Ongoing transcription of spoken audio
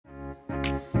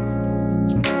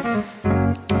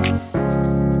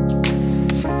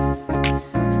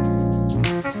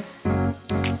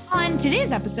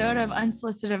episode of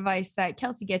Unsolicited Advice that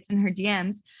Kelsey gets in her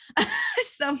DMs,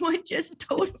 someone just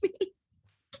told me,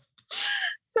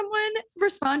 someone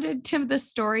responded to the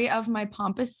story of my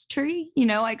pampas tree. You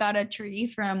know, I got a tree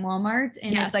from Walmart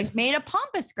and it's like made of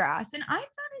pampas grass. And I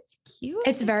thought it's cute.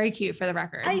 It's very cute for the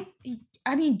record.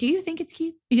 I mean, do you think it's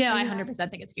cute? Yeah, I 100%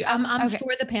 think it's cute. I'm Okay.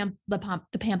 for the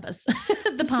pampas,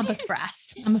 the pampas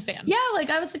grass. I'm a fan. Yeah,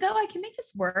 like I was like, oh, I can make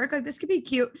this work. Like this could be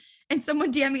cute. And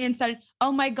someone DM'd me and said,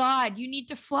 oh my God, you need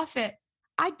to fluff it.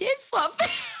 I did fluff it.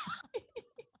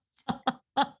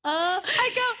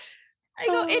 I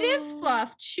go, it is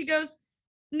fluffed. She goes,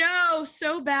 no,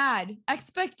 so bad.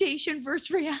 Expectation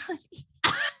versus reality.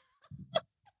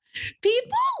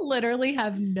 People literally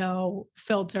have no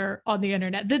filter on the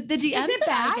internet. The DMs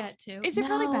that I get to. Is it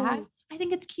really bad? I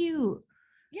think it's cute.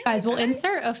 Yeah, Guys, we'll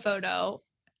insert a photo.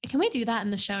 Can we do that in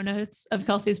the show notes of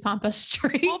Kelsey's pampas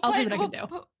tree? I'll see what I can do.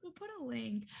 We'll put a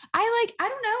link. I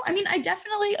don't know. I mean, I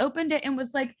definitely opened it and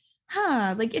was like,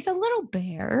 like it's a little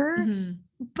bare,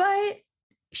 but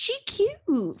she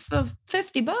cute for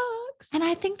 $50. And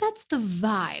I think that's the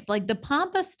vibe. Like the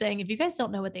pampas thing, if you guys don't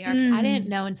know what they are, 'cause I didn't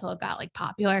know until it got like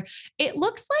popular. It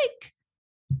looks like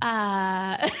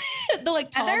the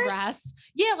like tall grass.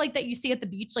 Yeah, like that you see at the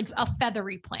beach, like a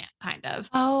feathery plant kind of.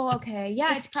 Oh, okay.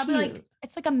 Yeah, it's probably cute.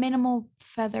 it's like a minimal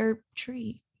feather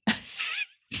tree.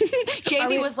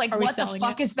 Jamie was like, what the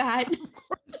fuck is that?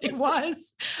 It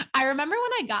was. I remember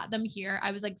when I got them here,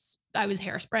 I was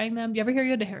hairspraying them. Do you ever hear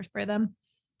you had to hairspray them?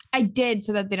 I did,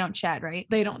 so that they don't shed, right?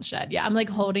 They don't shed. Yeah. I'm like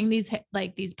holding these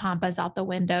pampas out the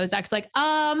window. Zach's like,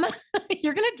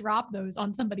 you're going to drop those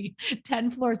on somebody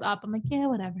 10 floors up. I'm like, yeah,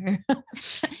 whatever.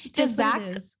 Does Zach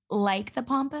like the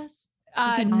pampas?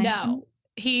 No,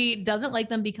 he doesn't like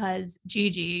them because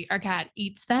Gigi, our cat,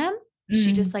 eats them.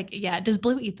 She just does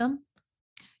Blue eat them?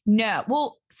 No.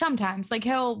 Well, sometimes like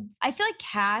I feel like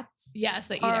cats. Yes.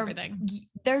 They eat everything.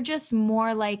 They're just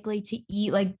more likely to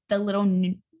eat like the little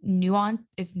nuance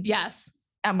is. Yes.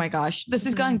 Oh my gosh. This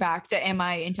is going back to, am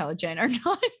I intelligent or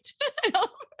not?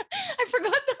 I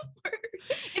forgot the word.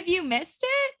 If you missed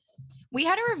it, we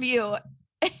had a review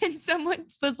and someone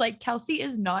was like, Kelsey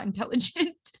is not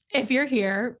intelligent. If you're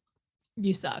here,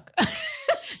 you suck.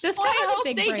 This girl has a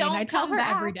big brain. I tell her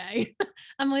every day.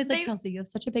 I'm always like, Kelsey, you have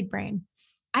such a big brain.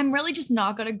 I'm really just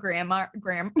not good at grammar.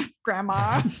 I'm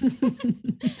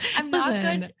not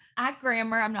good at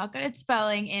grammar. I'm not good at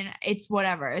spelling, and it's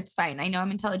whatever. It's fine. I know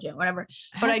I'm intelligent, whatever.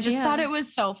 But I just thought it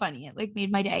was so funny. It like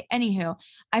made my day. Anywho,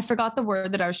 I forgot the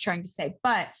word that I was trying to say,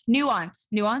 but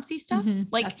nuancey stuff.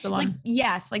 That's the one. Like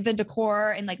yes, like the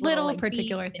decor and like little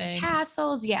particular things.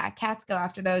 Tassels. Yeah, cats go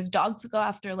after those. Dogs go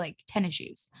after like tennis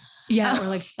shoes. Yeah, or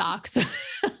like socks.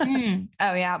 Oh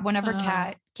yeah. Whenever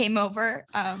Kat came over,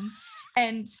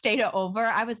 and stayed over,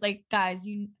 I was like, guys,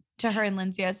 to her and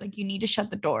Lindsay, I was like, you need to shut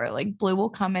the door. Like Blue will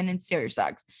come in and steal your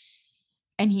socks.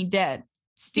 And he did.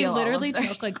 He literally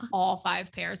took like all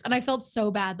 5 pairs. And I felt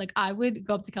so bad. Like I would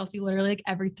go up to Kelsey literally like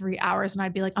every 3 hours and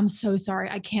I'd be like, I'm so sorry.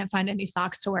 I can't find any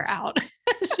socks to wear out.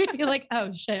 She'd be like,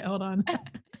 oh shit, hold on.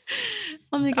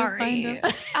 I'm like, sorry.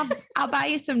 I'll buy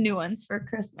you some new ones for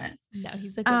Christmas. No,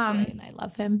 he's a good boy and I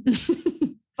love him.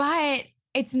 But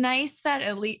it's nice that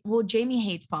at least, Jamie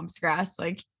hates pampas grass.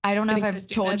 Like, I don't know if I've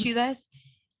told you this.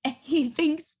 And he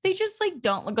thinks they just like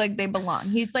don't look like they belong.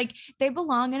 He's like, they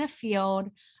belong in a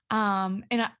field. And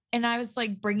I was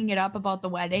like bringing it up about the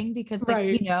wedding because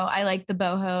like, you know, I like the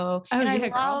boho and I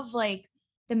love like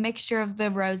the mixture of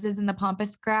the roses and the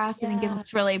pampas grass. I think it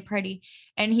looks really pretty.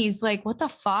 And he's like, what the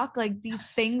fuck? Like these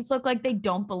things look like they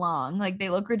don't belong. Like they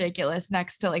look ridiculous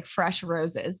next to like fresh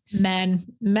roses. Men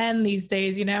these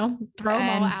days, you know, throw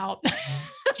them all out.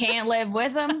 Can't live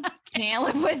with them. Can't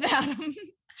live without them.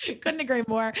 Couldn't agree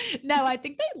more. No, I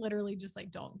think they literally just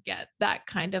like don't get that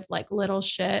kind of like little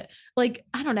shit. Like,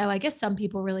 I don't know. I guess some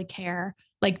people really care,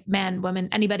 like men, women,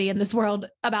 anybody in this world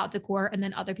about decor. And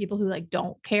then other people who like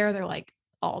don't care. They're like,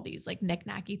 all these like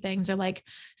knick-knacky things are like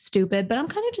stupid, but I'm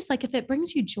kind of just like, if it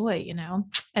brings you joy, you know,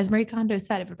 as Marie Kondo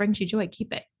said, if it brings you joy,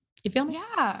 keep it. You feel me?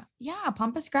 Yeah.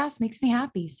 Pampas grass makes me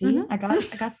happy. See, I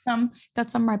got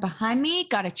some right behind me,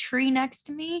 got a tree next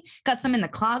to me, got some in the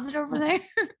closet over there.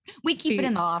 We keep it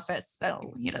in the office.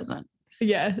 So he doesn't.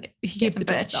 Yeah. He keeps it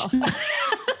to himself.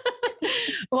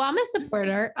 Well, I'm a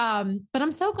supporter. But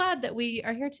I'm so glad that we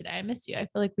are here today. I miss you. I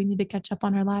feel like we need to catch up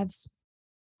on our lives.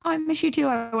 Oh, I miss you too.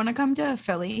 I want to come to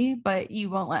Philly, but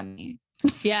you won't let me.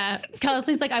 Yeah.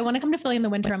 Kelsey's like, I want to come to Philly in the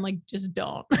winter. I'm like, just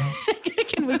don't.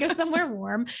 Can we go somewhere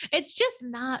warm? It's just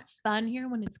not fun here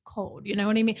when it's cold. You know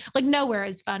what I mean? Like nowhere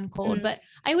is fun cold, but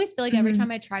I always feel like every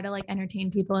time I try to like entertain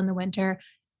people in the winter,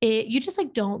 you just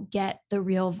like don't get the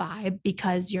real vibe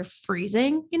because you're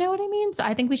freezing. You know what I mean? So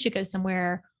I think we should go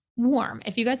somewhere warm.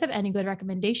 If you guys have any good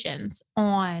recommendations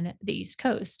on the East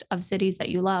Coast of cities that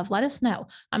you love, let us know.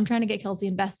 I'm trying to get Kelsey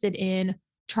invested in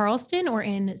Charleston or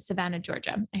in Savannah,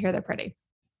 Georgia. I hear they're pretty.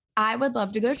 I would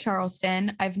love to go to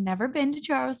Charleston. I've never been to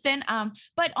Charleston.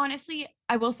 But honestly,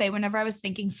 I will say whenever I was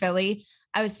thinking Philly,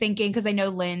 I was thinking because I know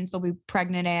Lynn's will be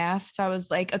pregnant AF. So I was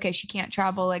like, okay, she can't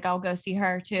travel. Like I'll go see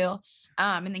her too.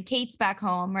 And then Kate's back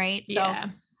home, right? So Yeah.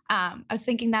 I was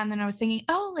thinking that, and then I was thinking,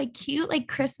 oh, like cute, like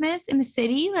Christmas in the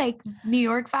city, like New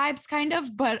York vibes kind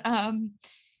of. But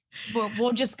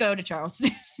we'll just go to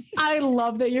Charleston. I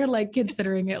love that you're like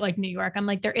considering it like New York. I'm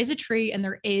like, there is a tree and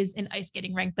there is an ice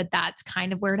skating rink, but that's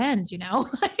kind of where it ends, you know?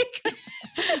 Like,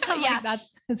 yeah, like,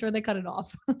 that's where they cut it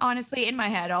off. Honestly, in my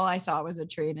head, all I saw was a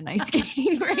tree and an ice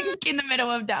skating rink in the middle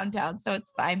of downtown. So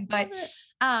it's fine. But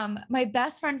my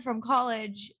best friend from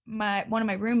college, one of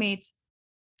my roommates,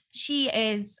 she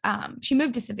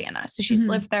moved to Savannah. So she's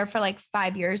lived there for like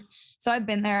 5 years. So I've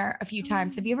been there a few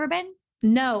times. Have you ever been?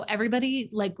 No, everybody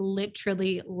like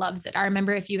literally loves it. I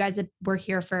remember if you guys were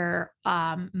here for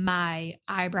my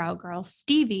eyebrow girl,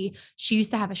 Stevie, she used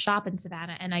to have a shop in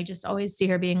Savannah, and I just always see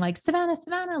her being like, Savannah,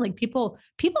 Savannah. Like people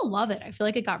love it. I feel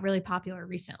like it got really popular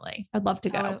recently. I'd love to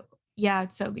go. Yeah,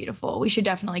 it's so beautiful. We should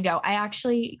definitely go. I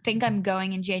actually think I'm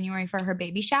going in January for her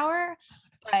baby shower,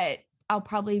 but I'll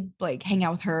probably like hang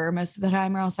out with her most of the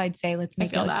time, or else I'd say, let's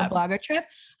make it like a blogger trip.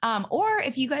 Or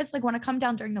if you guys like want to come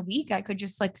down during the week, I could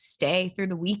just like stay through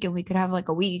the week and we could have like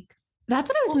a week. That's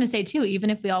what I was going to say too. Even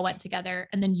if we all went together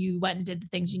and then you went and did the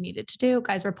things you needed to do,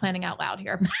 guys, we're planning out loud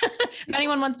here. If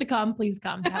anyone wants to come, please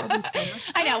come. That would be so much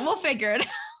fun. I know. We'll figure it out.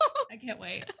 I can't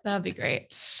wait. That'd be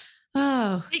great.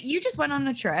 Oh, you just went on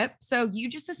a trip. So you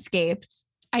just escaped.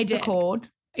 I did. The cold.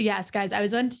 Yes, guys. I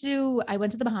went to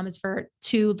the Bahamas for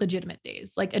 2 legitimate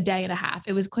days, like a day and a half.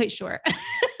 It was quite short.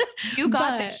 You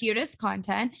got the cutest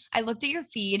content. I looked at your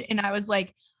feed and I was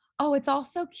like, oh, it's all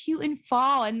so cute in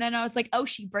fall. And then I was like, oh,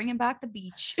 she bringing back the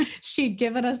beach. She'd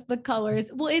given us the colors.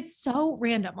 Well, it's so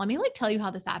random. Let me like tell you how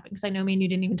this happened, because I know me and you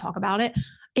didn't even talk about it.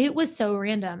 It was so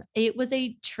random. It was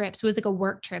a trip. So it was like a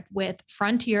work trip with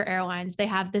Frontier Airlines. They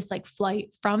have this like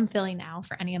flight from Philly now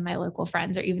for any of my local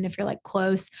friends, or even if you're like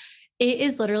close. It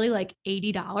is literally like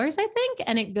 $80, I think.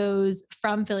 And it goes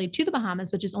from Philly to the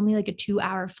Bahamas, which is only like a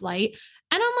 2-hour flight.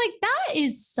 And I'm like, that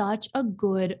is such a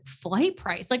good flight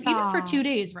price. Like even for 2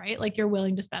 days, right? Like you're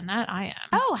willing to spend that. I am.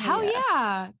 Oh, hell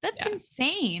yeah. That's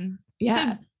insane.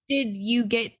 Yeah. So did you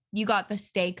got the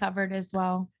stay covered as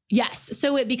well? Yes.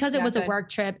 So because it was a work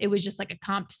trip, it was just like a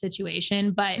comped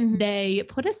situation, but they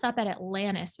put us up at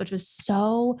Atlantis, which was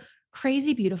so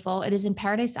crazy beautiful. It is in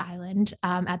Paradise Island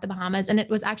at the Bahamas. And it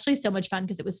was actually so much fun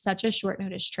because it was such a short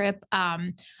notice trip.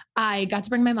 I got to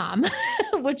bring my mom,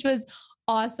 which was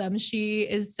awesome. She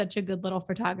is such a good little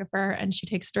photographer and she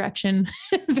takes direction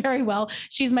very well.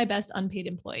 She's my best unpaid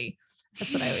employee.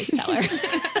 That's what I always tell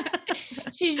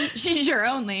her. she's your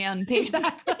only unpaid.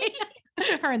 Exactly.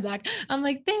 Her and Zach. I'm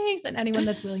like, thanks. And anyone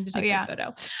that's willing to take a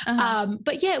photo.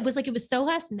 But yeah, it was so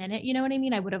last minute. You know what I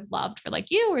mean? I would have loved for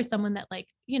like you or someone that like,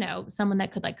 someone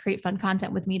that could like create fun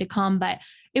content with me to come. But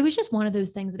it was just one of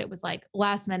those things that it was like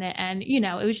last minute. And,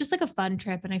 it was just like a fun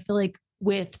trip. And I feel like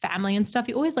with family and stuff,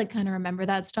 you always like kind of remember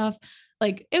that stuff.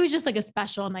 Like it was just like a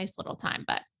special, nice little time,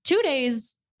 but 2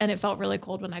 days. And it felt really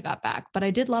cold when I got back, but I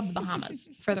did love the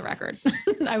Bahamas for the record.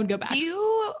 I would go back.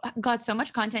 You got so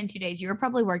much content in 2 days. You were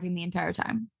probably working the entire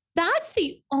time. That's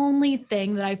the only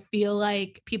thing that I feel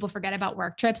like people forget about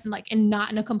work trips, and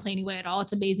not in a complaining way at all.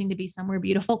 It's amazing to be somewhere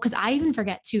beautiful. Cause I even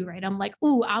forget too, right? I'm like,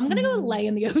 ooh, I'm going to go lay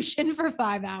in the ocean for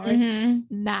 5 hours.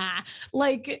 Nah,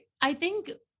 like I think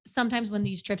sometimes when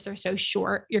these trips are so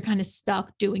short, you're kind of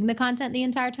stuck doing the content the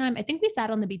entire time. I think we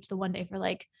sat on the beach the one day for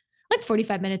like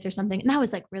 45 minutes or something. And that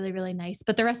was like really, really nice.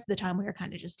 But the rest of the time we were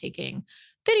kind of just taking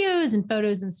videos and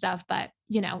photos and stuff. But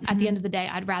at the end of the day,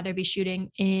 I'd rather be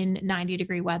shooting in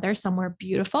 90-degree weather somewhere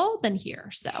beautiful than here.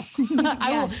 So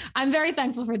I'm very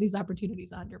thankful for these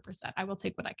opportunities 100%. I will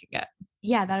take what I can get.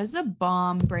 Yeah, that is a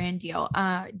bomb brand deal.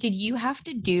 Did you have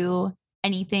to do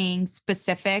anything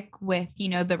specific with,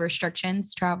 the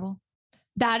restrictions travel?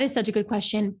 That is such a good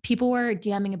question. People were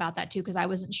DMing about that too, because I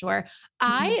wasn't sure.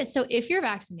 So if you're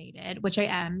vaccinated, which I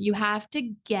am, you have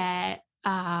to get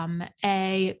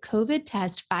a COVID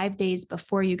test 5 days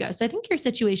before you go. So I think your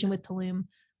situation with Tulum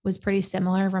was pretty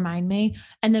similar, remind me.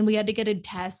 And then we had to get a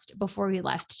test before we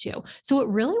left too. So it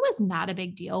really was not a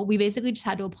big deal. We basically just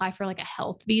had to apply for like a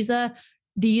health visa.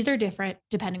 These are different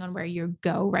depending on where you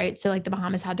go, right? So like the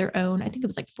Bahamas had their own, I think it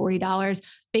was like $40.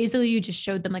 Basically, you just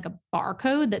showed them like a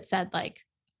barcode that said like,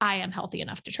 I am healthy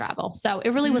enough to travel. So it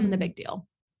really wasn't a big deal.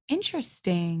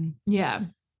 Interesting. Yeah.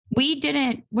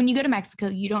 When you go to Mexico,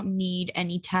 you don't need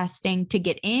any testing to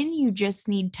get in. You just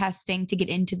need testing to get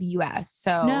into the US.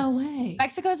 So no way.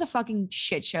 Mexico is a fucking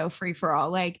shit show, free for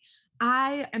all. Like,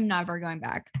 I am never going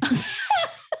back.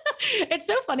 It's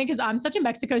so funny because I'm such a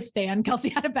Mexico stan. Kelsey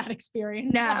had a bad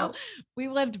experience. No, we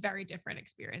lived very different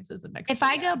experiences in Mexico. If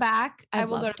I go back, I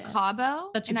will go to it.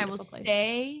 Cabo and I will place.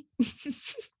 stay.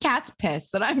 Cat's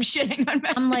pissed that I'm shitting on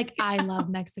Mexico. I'm like, I love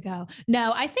Mexico.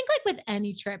 No, I think like with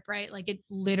any trip, right? Like it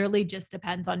literally just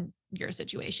depends on your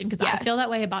situation. Cause I feel that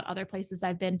way about other places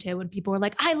I've been to when people are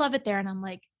like, I love it there. And I'm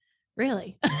like,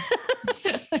 really?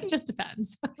 It just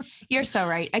depends. You're so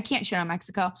right. I can't shit on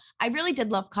Mexico. I really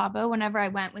did love Cabo whenever I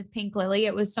went with Pink Lily.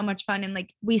 It was so much fun. And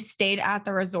like we stayed at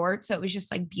the resort. So it was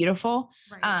just like beautiful.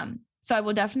 Right. So I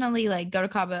will definitely like go to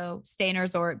Cabo, stay in a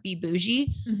resort, be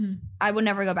bougie. Mm-hmm. I will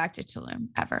never go back to Tulum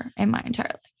ever in my entire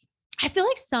life. I feel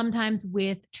like sometimes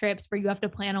with trips where you have to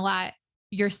plan a lot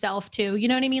yourself too, you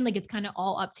know what I mean? Like it's kind of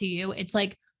all up to you. It's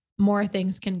like more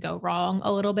things can go wrong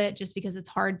a little bit just because it's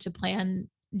hard to plan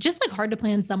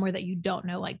somewhere that you don't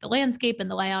know, like the landscape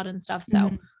and the layout and stuff.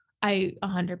 So I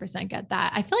 100% get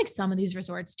that. I feel like some of these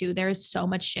resorts too, there is so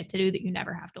much shit to do that you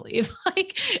never have to leave.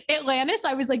 Like Atlantis,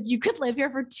 I was like, you could live here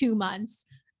for 2 months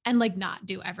and like not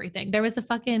do everything. There was a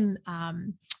fucking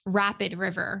rapid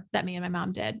river that me and my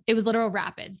mom did. It was literal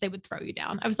rapids. They would throw you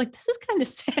down. I was like, this is kind of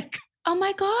sick. Oh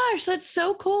my gosh, that's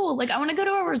so cool. Like I want to go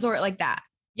to a resort like that.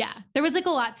 Yeah, there was like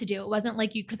a lot to do. It wasn't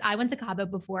like because I went to Cabo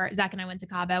before. Zach and I went to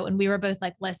Cabo and we were both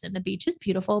like, listen, the beach is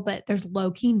beautiful, but there's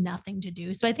low key nothing to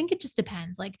do. So I think it just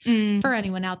depends. Like for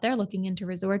anyone out there looking into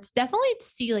resorts, definitely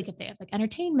see like if they have like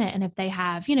entertainment and if they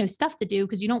have, you know, stuff to do,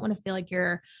 because you don't want to feel like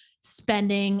you're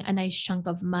spending a nice chunk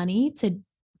of money to,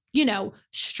 you know,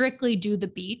 strictly do the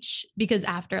beach, because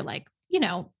after like, you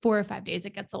know, 4 or 5 days,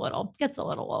 it gets a little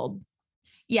old.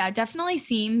 Yeah, it definitely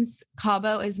seems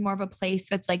Cabo is more of a place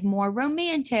that's like more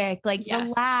romantic, like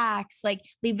relax, like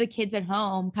leave the kids at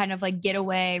home, kind of like get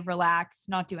away, relax,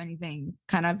 not do anything,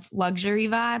 kind of luxury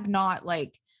vibe, not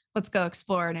like let's go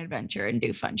explore an adventure and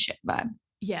do fun shit vibe.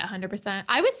 Yeah, 100%.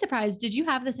 I was surprised. Did you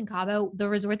have this in Cabo? The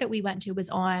resort that we went to was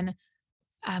on,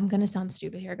 I'm going to sound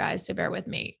stupid here, guys, so bear with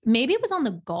me. Maybe it was on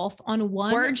the Gulf on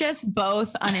one. We're just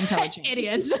both unintelligent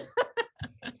idiots.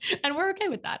 And we're okay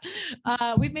with that.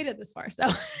 We've made it this far. So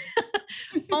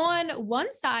on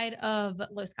one side of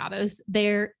Los Cabos,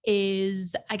 there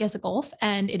is, I guess, a Gulf,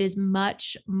 and it is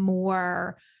much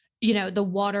more, you know, the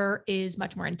water is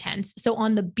much more intense. So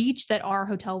on the beach that our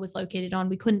hotel was located on,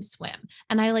 we couldn't swim.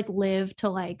 And I like live to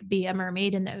like be a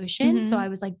mermaid in the ocean. Mm-hmm. So I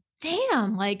was like,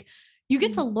 damn, like you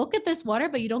get to look at this water,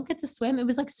 but you don't get to swim. It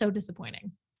was like so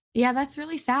disappointing. Yeah, that's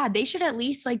really sad. They should at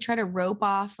least like try to rope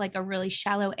off like a really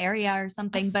shallow area or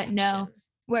something. But no,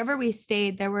 wherever we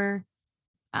stayed, there were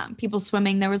people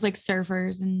swimming. There was like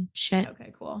surfers and shit.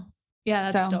 Okay, cool.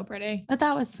 Yeah, that's still pretty. But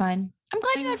that was fun. I'm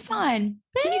glad you had fun.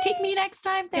 Can you take me next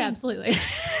time? Thanks. Yeah, absolutely.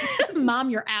 Mom,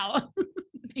 you're out.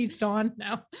 He's gone.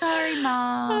 No. Sorry,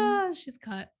 Mom. She's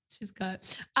cut.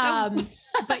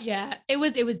 But yeah, it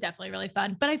was definitely really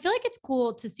fun. But I feel like it's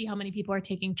cool to see how many people are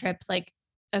taking trips. Like,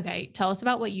 okay, tell us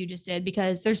about what you just did,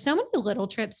 because there's so many little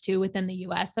trips too within the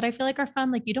US that I feel like are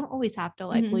fun. Like you don't always have to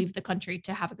like leave the country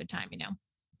to have a good time, you know?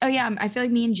 Oh yeah. I feel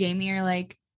like me and Jamie are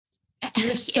like,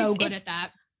 you're so good at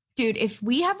that. Dude, if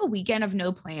we have a weekend of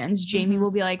no plans, Jamie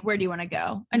will be like, where do you want to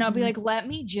go? And I'll be like, let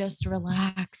me just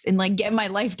relax and like get my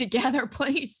life together,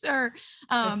 please, sir.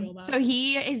 So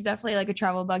he is definitely like a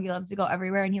travel bug. He loves to go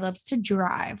everywhere and he loves to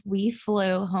drive. We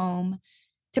flew home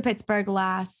to Pittsburgh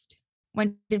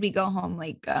when did we go home?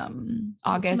 Like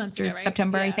August or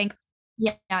September, I think.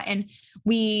 Yeah. And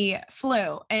we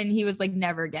flew and he was like,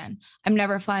 never again. I'm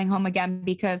never flying home again,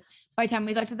 because by the time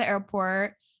we got to the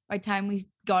airport, by the time we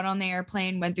got on the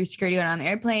airplane, went through security, went on the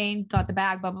airplane, got the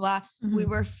bag, blah, blah, blah. We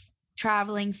were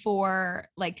traveling for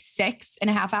like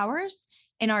 6.5 hours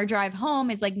and our drive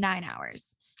home is like 9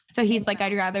 hours. So he's like,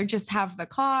 I'd rather just have the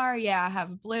car. Yeah.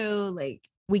 Have Blue. Like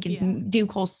we can do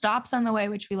cool stops on the way,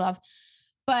 which we love.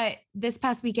 But this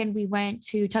past weekend, we went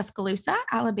to Tuscaloosa,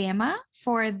 Alabama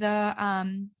for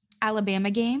the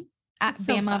Alabama game at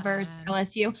Bama versus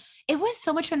LSU. It was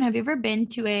so much fun. Have you ever been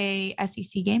to a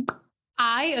SEC game?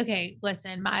 Okay,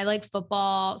 listen, my like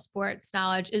football sports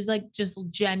knowledge is like just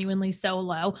genuinely so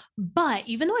low, but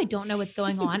even though I don't know what's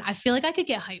going on, I feel like I could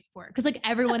get hyped for it. Cause like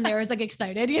everyone there is like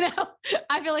excited, you know,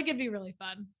 I feel like it'd be really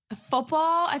fun.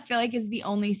 Football, I feel like is the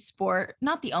only sport,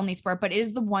 not the only sport, but it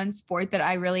is the one sport that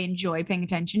I really enjoy paying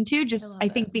attention to. Just, I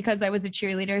think because I was a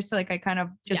cheerleader. So like I kind of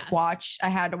just I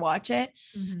had to watch it.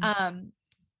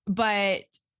 But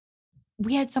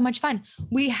we had so much fun.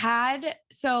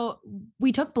 So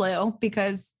we took Blue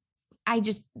because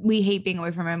we hate being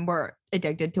away from him. We're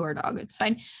addicted to our dog. It's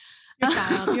fine. Your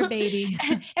child, your baby.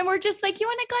 And we're just like, you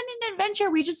want to go on an adventure?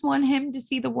 We just want him to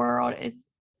see the world.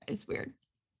 It's weird.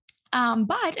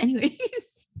 But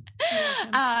anyways,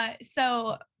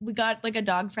 so we got like a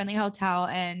dog friendly hotel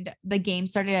and the game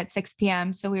started at 6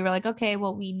 p.m. So we were like, okay,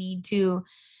 well, we need to,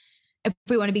 if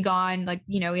we want to be gone, like,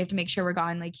 we have to make sure we're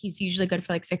gone. Like he's usually good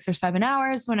for like 6 or 7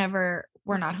 hours whenever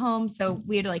we're not home. So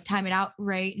we had to like time it out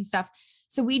right and stuff.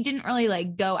 So we didn't really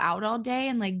like go out all day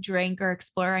and like drink or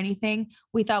explore anything.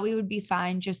 We thought we would be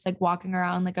fine just like walking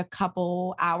around like a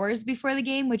couple hours before the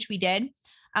game, which we did.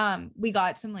 We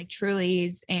got some like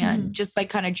Trulies and just like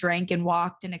kind of drank and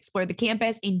walked and explored the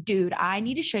campus. And dude, I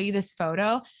need to show you this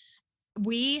photo.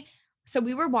 We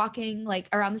were walking like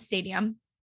around the stadium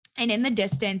and in the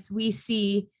distance we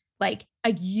see like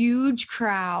a huge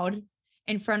crowd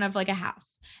in front of like a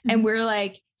house. And we're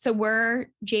like,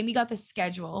 Jamie got the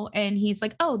schedule and he's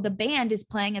like, oh, the band is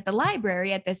playing at the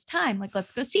library at this time. Like,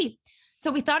 let's go see.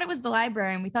 So we thought it was the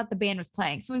library and we thought the band was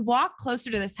playing. So we walked closer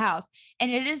to this house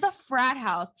and it is a frat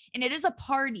house and it is a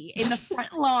party in the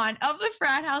front lawn of the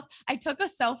frat house. I took a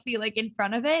selfie like in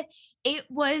front of it.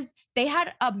 They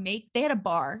had a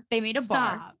bar. They made a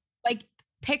bar. Like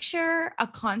picture a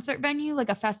concert venue, like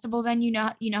a festival venue.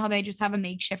 You know how they just have a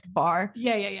makeshift bar?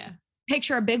 Yeah.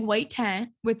 Picture a big white tent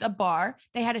with a bar.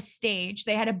 They had a stage.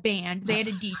 They had a band. They had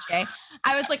a DJ.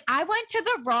 I was like, I went to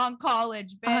the wrong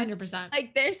college, bitch. 100%.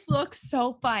 Like this looks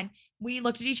so fun. We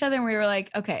looked at each other and we were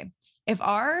like, okay, if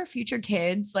our future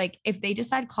kids, like if they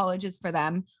decide college is for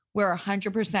them, we're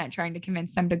 100% trying to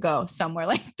convince them to go somewhere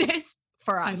like this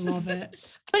for us. I love it.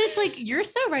 But it's like, you're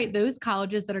so right. Those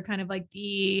colleges that are kind of like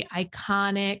the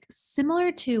iconic,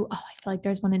 similar to, I feel like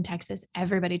there's one in Texas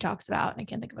everybody talks about and I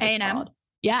can't think of what it's called.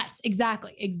 Yes,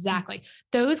 exactly.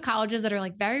 Those colleges that are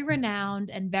like very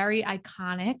renowned and very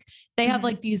iconic, they have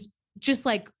like these just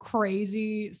like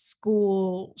crazy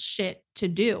school shit to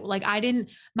do. Like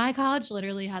my college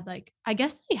literally had like, I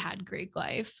guess they had Greek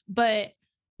life, but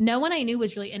no one I knew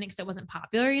was really in it because it wasn't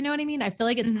popular. You know what I mean? I feel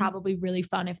like it's probably really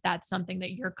fun if that's something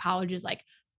that your college is like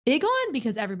big on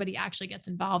because everybody actually gets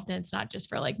involved and it's not just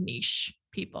for like niche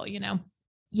people, you know?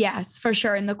 Yes, for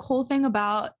sure. And the cool thing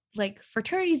about like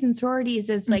fraternities and sororities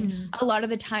is like a lot of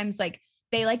the times, like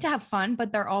they like to have fun,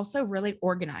 but they're also really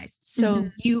organized. So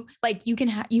you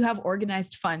have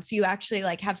organized fun. So you actually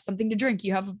like have something to drink,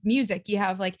 you have music, you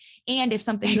have like, and if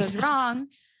something goes wrong,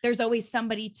 there's always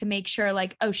somebody to make sure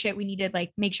like, oh shit, we need to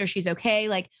like make sure she's okay.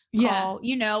 Like call,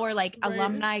 or like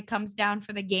alumni comes down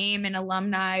for the game and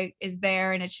alumni is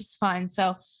there and it's just fun.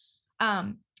 So,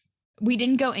 we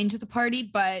didn't go into the party,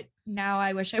 but now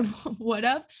I wish I would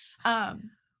have.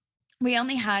 We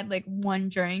only had like one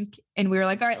drink and we were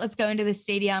like, all right, let's go into the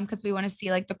stadium because we want to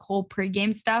see like the cool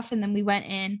pregame stuff. And then we went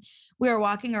in, we were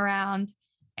walking around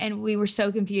and we were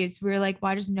so confused. We were like,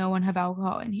 why does no one have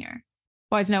alcohol in here?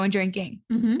 Why is no one drinking?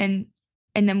 And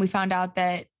then we found out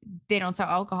that they don't sell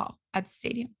alcohol at the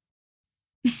stadium.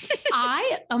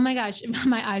 Oh my gosh,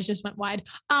 my eyes just went wide.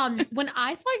 When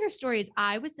I saw your stories,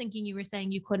 I was thinking you were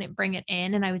saying you couldn't bring it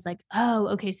in. And I was like, oh,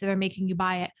 okay. So they're making you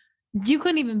buy it. You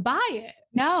couldn't even buy it.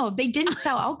 No, they didn't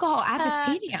sell alcohol at the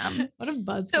stadium. What a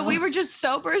buzz. So we were just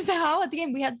sober as hell at the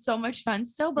end. We had so much fun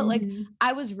still, but like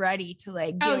I was ready to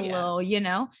like get a little,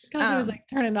 because it was like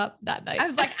turning up that night. I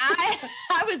was like,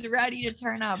 I was ready to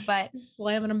turn up, but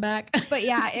slamming them back. But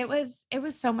yeah, it was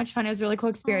so much fun. It was a really cool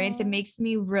experience. It makes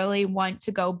me really want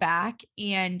to go back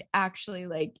and actually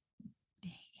like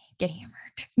get hammered.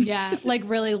 Yeah. Like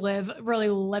really live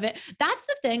it. That's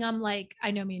the thing. I'm like, I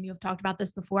know me and you have talked about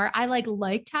this before. I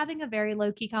liked having a very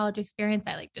low key college experience.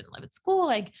 I didn't live at school.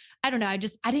 Like, I don't know. I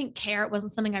didn't care. It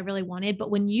wasn't something I really wanted, but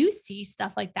when you see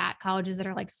stuff like that, colleges that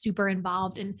are like super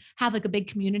involved and have like a big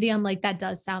community, I'm like, that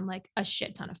does sound like a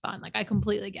shit ton of fun. Like I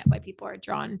completely get why people are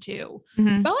drawn to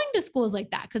going to schools like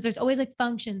that. Cause there's always like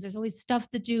functions. There's always stuff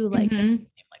to do. Like, that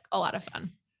seemed like a lot of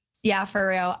fun. Yeah, for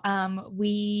real.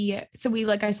 We,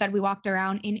 like I said, we walked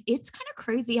around and it's kind of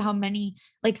crazy how many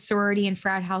like sorority and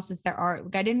frat houses there are.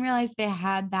 Like I didn't realize they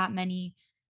had that many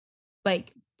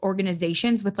like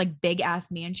organizations with like big ass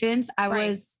mansions. I'm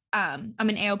an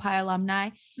AOPI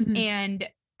alumni and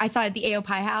I saw it at the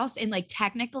AOPI house and like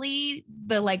technically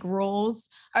the like rules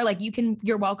are like,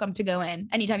 you're welcome to go in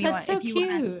anytime you want. So if you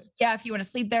cute. if you want to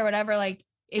sleep there, whatever, like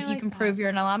if you can prove you're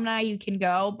an alumni, you can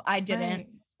go. I didn't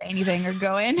say anything or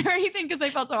go in or anything because I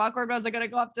felt so awkward. But I was like, gonna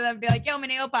go up to them and be like, yo, I'm an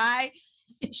AOPI.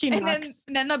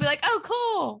 And then they'll be like, oh,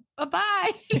 cool. Bye-bye.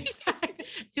 Do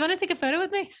you want to take a photo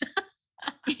with me?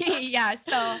 Yeah.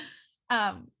 So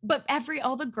But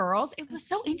all the girls, it was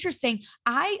so interesting.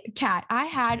 I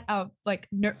had a like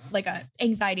a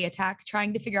anxiety attack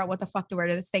trying to figure out what the fuck to wear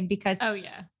to this thing because oh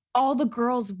yeah, all the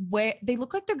girls they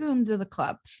look like they're going to the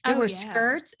club. They wear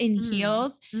skirts and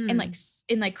heels and like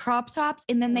in like crop tops,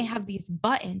 and then they have these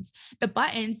buttons. The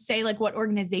buttons say like what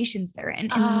organizations they're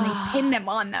in, and then they pin them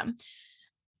on them.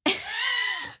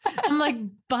 I'm like,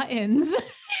 buttons.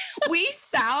 We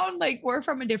sound like we're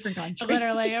from a different country.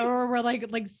 Literally, or we're like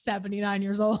 79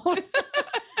 years old.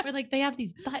 We're like, they have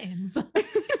these buttons. And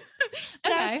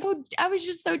I was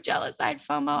just so jealous. I had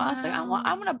FOMO. Wow. I was like, I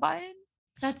want a button.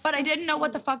 But I didn't know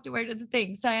what the fuck to wear to the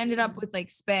thing. So I ended up with like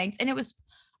Spanx, and it was,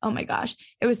 oh my gosh,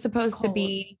 it was supposed to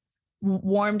be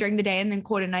warm during the day and then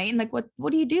cold at night. And like,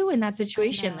 what do you do in that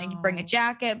situation? Like you bring a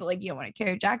jacket, but like, you don't want to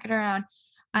carry a jacket around.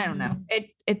 I don't know.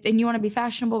 And you want to be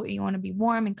fashionable, but you want to be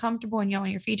warm and comfortable, and you don't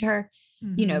want your feet to hurt.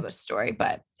 You know the story,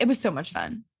 but it was so much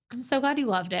fun. I'm so glad you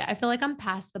loved it. I feel like I'm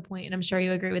past the point, and I'm sure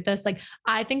you agree with this. Like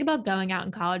I think about going out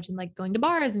in college and like going to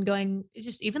bars and it's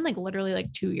just even like literally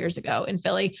like 2 years ago in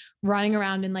Philly, running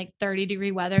around in like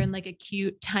 30-degree weather in like a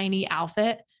cute, tiny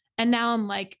outfit. And now I'm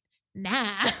like,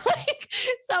 nah, like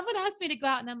someone asked me to go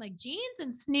out and I'm like, jeans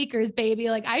and sneakers, baby.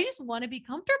 Like, I just want to be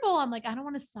comfortable. I'm like, I don't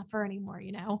want to suffer anymore.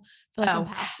 You know, I feel like I'm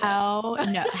past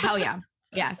hell yeah.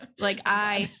 Yes. Like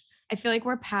I feel like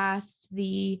we're past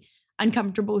the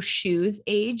uncomfortable shoes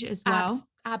age as well.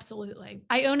 Absolutely.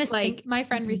 I own my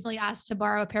friend recently asked to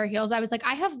borrow a pair of heels. I was like,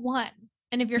 I have one.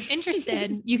 And if you're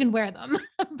interested, you can wear them,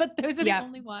 but those are the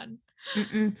only one.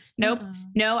 Nope.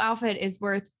 No outfit is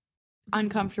worth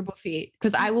uncomfortable feet,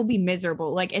 because I will be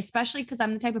miserable. Like, especially because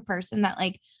I'm the type of person that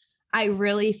like, I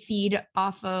really feed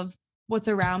off of what's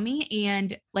around me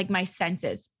and like my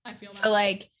senses. I feel so that.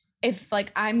 Like if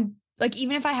like I'm like,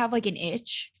 even if I have like an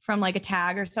itch from like a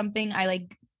tag or something, I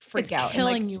like freak out.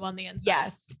 Killing like, you on the inside.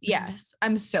 Yes.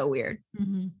 I'm so weird.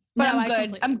 But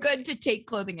no, I'm good to take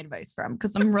clothing advice from,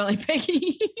 because I'm really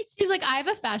picky. She's like, I have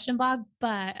a fashion blog,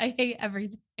 but I hate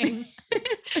everything.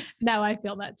 No, I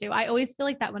feel that too. I always feel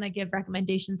like that when I give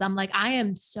recommendations. I'm like, I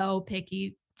am so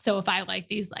picky. So if I like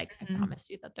these, like, I promise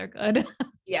you that they're good.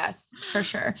 Yes, for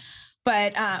sure.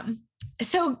 But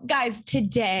so guys,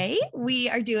 today we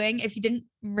are doing, if you didn't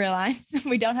realize,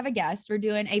 we don't have a guest. We're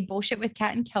doing a Bullshit with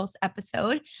Kat and Kels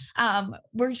episode.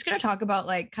 We're just going to talk about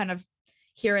like kind of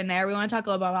here and there. We want to talk a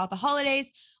little bit about the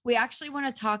holidays. We actually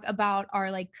want to talk about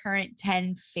our like current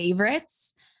 10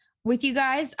 favorites with you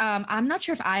guys. I'm not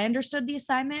sure if I understood the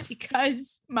assignment,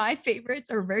 because my favorites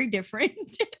are very different.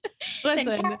 Listen,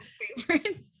 than Kat's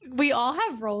favorites. We all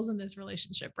have roles in this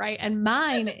relationship, right? And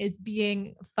mine is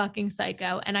being fucking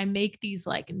psycho. And I make these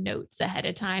like notes ahead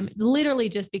of time, literally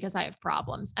just because I have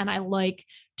problems. And I like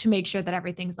to make sure that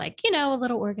everything's like, you know, a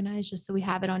little organized just so we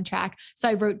have it on track. So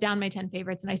I wrote down my 10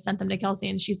 favorites and I sent them to Kelsey,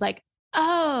 and she's like,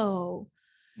 oh,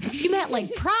 you meant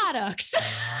like products.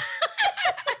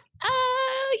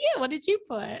 Yeah, what did you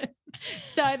put?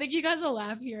 So I think you guys will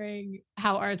laugh hearing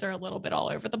how ours are a little bit all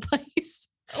over the place.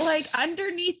 Like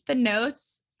underneath the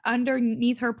notes,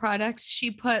 underneath her products, she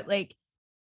put like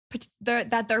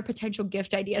that they're potential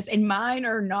gift ideas, and mine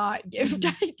are not gift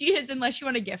ideas unless you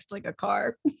want to gift like a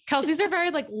car. Kelsey's are very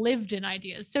like lived in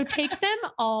ideas. So take them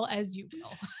all as you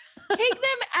will. Take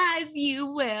them as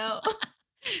you will.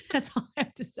 That's all I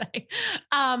have to say.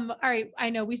 All right. I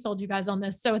know we sold you guys on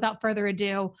this. So without further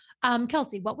ado,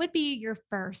 Kelsey, what would be your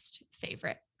first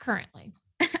favorite currently?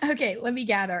 Okay, let me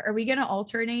gather. Are we going to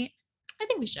alternate? I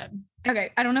think we should. Okay.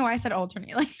 I don't know why I said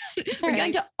alternate. Like we're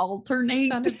going to alternate.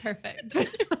 Sounded perfect.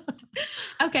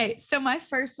 Okay. So my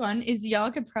first one is,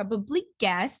 y'all could probably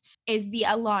guess, is the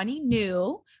Alani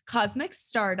Nu Cosmic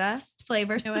Stardust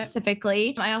flavor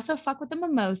specifically. I also fuck with the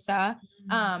mimosa.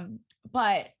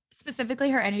 But specifically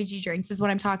her energy drinks is what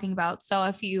I'm talking about. So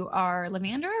if you are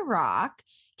living under a rock,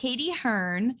 Katie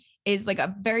Hearn is like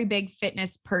a very big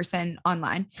fitness person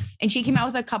online, and she came out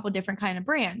with a couple different kind of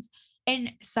brands.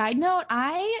 And side note,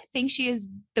 I think she is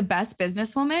the best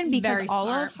businesswoman, because all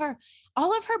of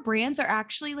her brands are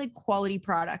actually like quality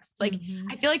products. Like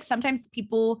I feel like sometimes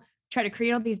people try to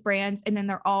create all these brands and then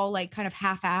they're all like kind of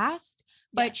half-assed.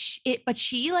 But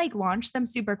she like launched them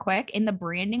super quick, and the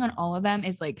branding on all of them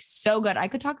is like so good. I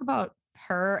could talk about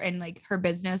her and like her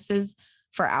businesses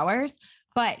for hours,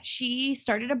 but she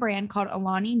started a brand called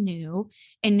Alani Nu,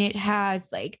 and it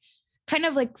has like kind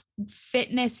of like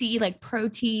fitnessy, like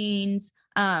proteins,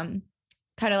 kind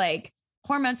of like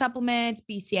hormone supplements,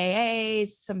 BCAAs,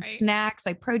 some snacks,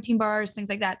 like protein bars, things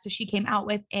like that. So she came out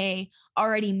with a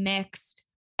already mixed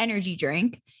energy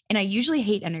drink, and I usually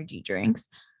hate energy drinks,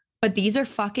 but these are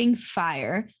fucking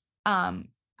fire.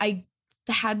 I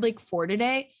had like 4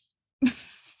 today.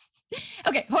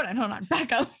 Okay, hold on.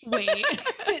 Back up. Wait,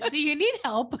 do you need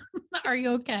help? Are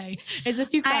you okay? Is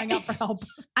this you crying out for help?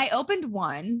 I opened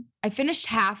one. I finished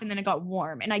half and then it got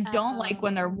warm. And I don't like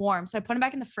when they're warm. So I put them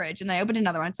back in the fridge and then I opened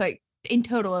another one. So I in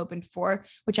total opened 4,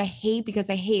 which I hate because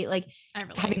I hate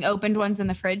having opened ones in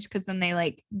the fridge because then they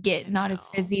like get not as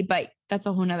fizzy, but that's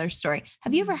a whole nother story.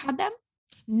 Have you ever had them?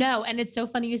 No. And it's so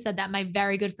funny you said that. My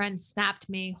very good friend snapped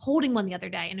me holding one the other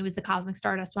day and it was the Cosmic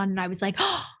Stardust one. And I was like,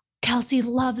 oh, Kelsey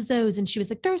loves those. And she was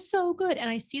like, they're so good. And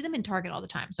I see them in Target all the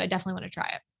time. So I definitely want to try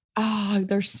it. Oh,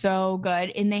 they're so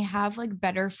good. And they have like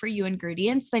better for you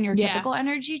ingredients than your typical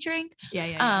energy drink.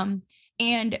 Yeah.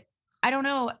 And I don't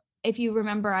know if you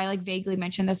remember, I like vaguely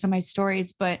mentioned this in my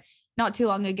stories, but not too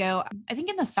long ago, I think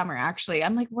in the summer, actually,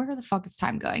 I'm like, where the fuck is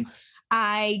time going?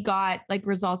 I got like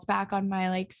results back on my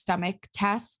like stomach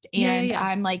test and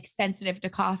I'm like sensitive to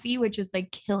coffee, which is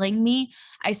like killing me.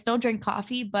 I still drink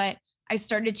coffee, but I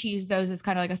started to use those as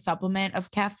kind of like a supplement of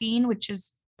caffeine, which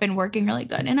has been working really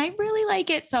good. And I really like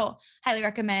it. So highly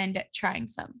recommend trying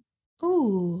some.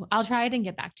 Ooh, I'll try it and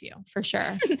get back to you for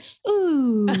sure.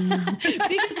 Ooh,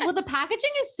 because the packaging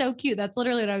is so cute. That's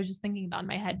literally what I was just thinking about in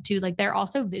my head too. Like they're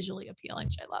also visually appealing,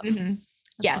 which I love. Mm-hmm.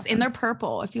 Yes. Awesome. And they're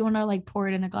purple. If you want to like pour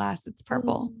it in a glass, it's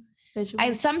purple. Ooh,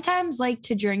 I sometimes like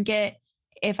to drink it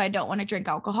if I don't want to drink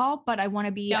alcohol, but I want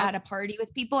to be at a party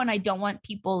with people and I don't want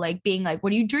people like being like,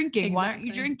 what are you drinking? Exactly. Why aren't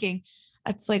you drinking?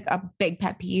 That's like a big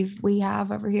pet peeve we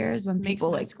have over here is when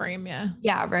people like scream. Yeah.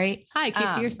 Yeah. Right. Hi,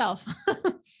 keep to yourself.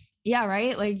 Yeah.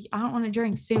 Right. Like I don't want to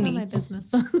drink. Sue me. My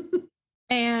business.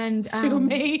 And sue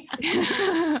me.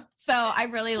 So I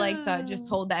really like to just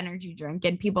hold the energy drink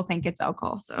and people think it's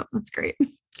alcohol. So that's great.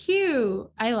 Cute.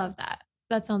 I love that.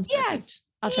 That sounds perfect. Yes.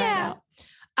 I'll try it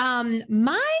out.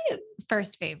 My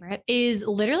first favorite is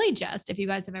literally just, if you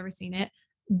guys have ever seen it,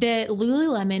 the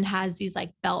Lululemon has these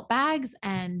like belt bags.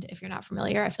 And if you're not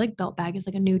familiar, I feel like belt bag is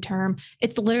like a new term.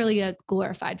 It's literally a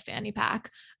glorified fanny pack.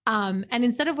 And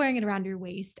instead of wearing it around your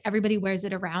waist, everybody wears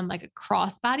it around like a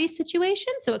crossbody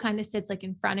situation. So it kind of sits like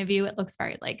in front of you. It looks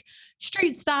very like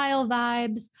street style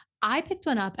vibes. I picked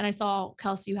one up and I saw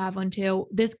Kelsey, you have one too.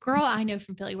 This girl I know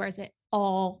from Philly wears it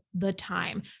all the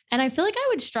time. And I feel like I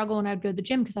would struggle when I would go to the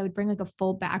gym because I would bring like a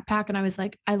full backpack. And I was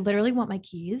like, I literally want my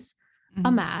keys,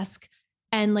 a mask,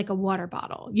 and like a water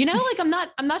bottle, like I'm not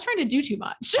trying to do too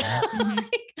much. And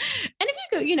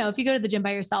if you go to the gym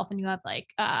by yourself and you have like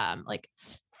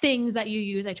things that you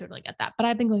use, I totally get that. But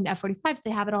I've been going to F45s.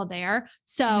 They have it all there.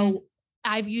 So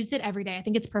I've used it every day. I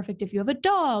think it's perfect if you have a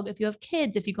dog, if you have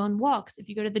kids, if you go on walks, if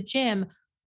you go to the gym.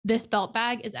 This belt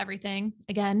bag is everything.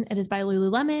 Again, it is by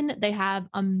Lululemon. They have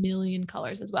a million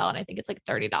colors as well. And I think it's like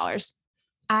 $30.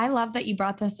 I love that you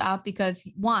brought this up because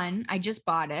one, I just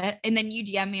bought it and then you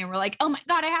DM me and we're like, oh my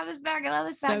God, I have this bag. I love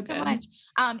this bag so much.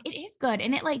 It is good.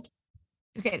 And it like,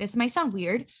 okay, this might sound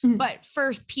weird, but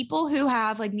for people who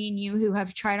have like me and you who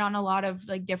have tried on a lot of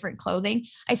like different clothing,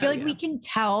 I feel like we can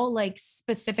tell like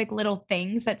specific little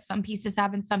things that some pieces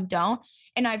have and some don't.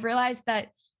 And I've realized that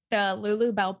the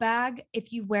Lulu belt bag,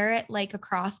 if you wear it like a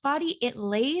crossbody, it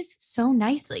lays so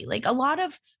nicely. Like a lot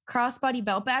of crossbody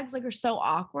belt bags like are so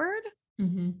awkward.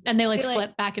 And they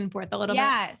flip back and forth a little bit.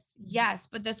 Yes.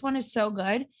 But this one is so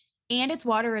good and it's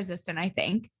water resistant. I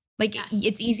think like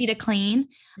it's easy to clean.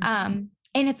 And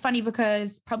it's funny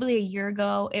because probably a year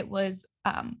ago, it was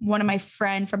one of my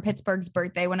friend from Pittsburgh's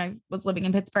birthday when I was living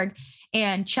in Pittsburgh,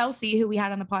 and Chelsea, who we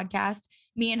had on the podcast,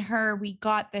 me and her, we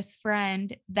got this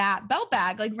friend that belt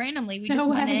bag, like randomly, we just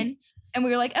went in. And we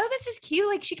were like, oh, this is cute.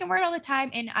 Like she can wear it all the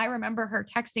time. And I remember her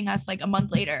texting us like a month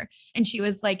later. And she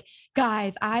was like,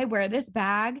 guys, I wear this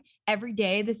bag every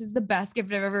day. This is the best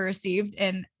gift I've ever received.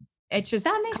 And it's just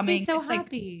that makes me so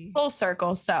happy. Full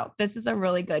circle. So this is a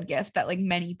really good gift that like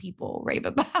many people rave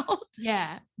about.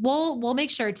 Yeah. We'll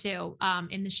make sure to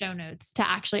in the show notes to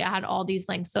actually add all these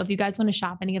links. So if you guys want to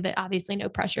shop any of it, obviously no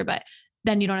pressure, but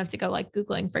then you don't have to go like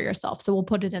Googling for yourself. So we'll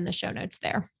put it in the show notes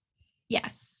there.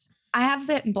 Yes. I have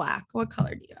it in black. What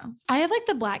color do you have? I have like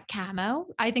the black camo.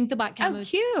 I think the black camo is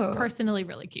cute. Personally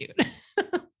really cute.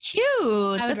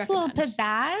 Cute. That's a little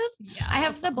pizzazz. Yeah, I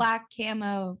have the black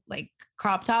camo like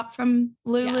crop top from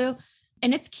Lulu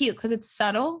and it's cute because it's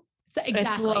subtle. So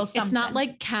exactly. It's not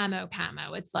like camo.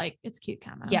 It's like, it's cute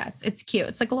camo. Yes. It's cute.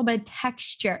 It's like a little bit of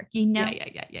texture, Yeah.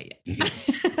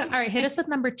 All right. Hit us with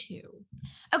number 2.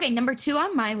 Okay. Number 2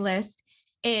 on my list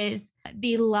is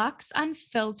the Luxe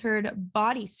Unfiltered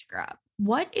Body Scrub.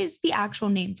 What is the actual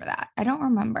name for that? I don't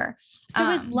remember. So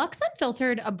is Luxe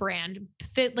Unfiltered a brand?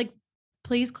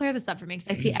 please clear this up for me because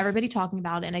I see everybody talking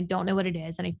about it and I don't know what it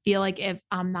is. And I feel like if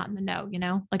I'm not in the know,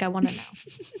 like I want to know.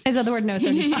 I said the word no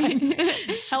 30 times.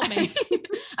 Help me.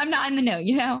 I'm not in the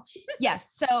know,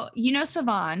 Yes. So,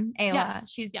 Savon, Ayla, Yes.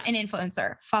 she's an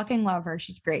influencer. Fucking love her.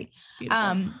 She's great.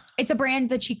 Beautiful. It's a brand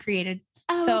that she created.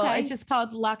 Oh, so okay. It's just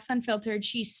called Luxe Unfiltered.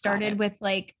 She started with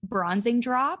like bronzing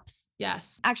drops.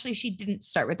 Yes. Actually, she didn't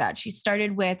start with that. She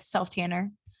started with self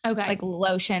tanner. Okay. Like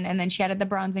lotion. And then she added the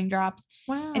bronzing drops.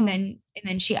 Wow. And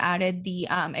then she added the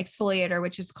exfoliator,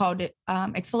 which is called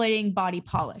exfoliating body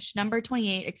polish, number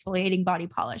 28 exfoliating body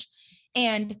polish.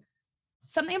 And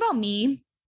something about me,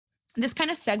 this kind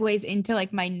of segues into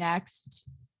like my next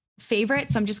favorite.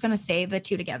 So I'm just going to say the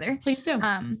two together. Please do.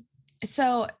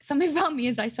 So something about me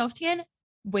is I self-tan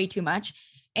way too much.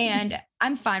 And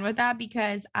I'm fine with that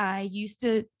because I used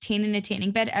to tan in a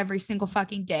tanning bed every single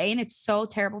fucking day. And it's so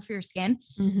terrible for your skin.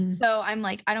 Mm-hmm. So I'm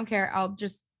like, I don't care. I'll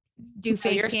just do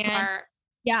fake tan. Smart.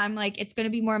 Yeah. I'm like, it's going to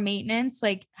be more maintenance,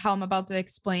 like how I'm about to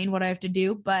explain what I have to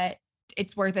do, but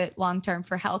it's worth it long-term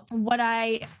for health. What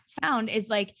I found is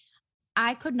like,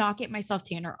 I could not get myself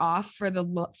tanner off for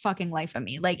the fucking life of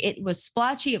me. Like it was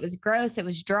splotchy. It was gross. It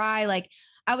was dry. Like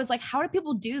I was like, how do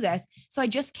people do this? So I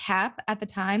just kept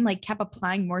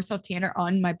applying more self tanner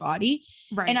on my body.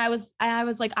 Right. And I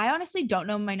was like, I honestly don't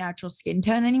know my natural skin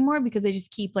tone anymore because I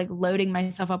just keep like loading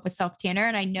myself up with self tanner.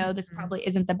 And I know this probably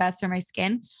isn't the best for my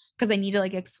skin because I need to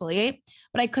like exfoliate,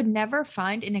 but I could never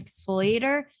find an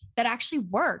exfoliator that actually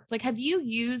worked. Like, have you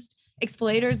used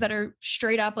exfoliators that are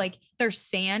straight up like they're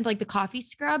sand, like the coffee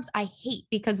scrubs? I hate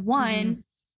because one,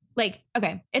 like,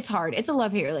 okay, it's hard. It's a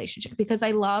love-hate relationship because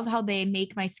I love how they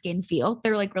make my skin feel.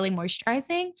 They're like really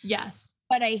moisturizing. Yes.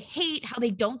 But I hate how they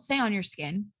don't stay on your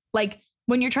skin. Like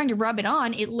when you're trying to rub it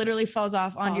on, it literally falls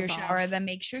off onto your shower. That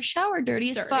makes your shower dirty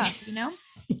as fuck,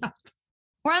 Yeah.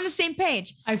 We're on the same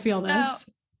page. I feel this.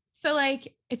 So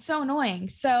like, it's so annoying.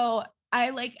 So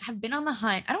I like have been on the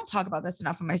hunt. I don't talk about this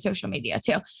enough on my social media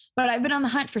too, but I've been on the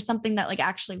hunt for something that like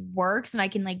actually works and I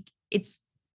can like, it's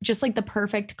just like the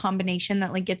perfect combination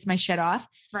that like gets my shit off.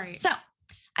 Right. So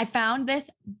I found this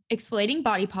exfoliating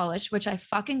body polish, which I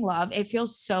fucking love. It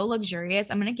feels so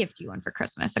luxurious. I'm going to gift you one for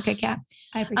Christmas. Okay, Kat?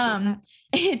 I appreciate that.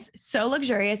 It's so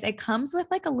luxurious. It comes with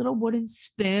like a little wooden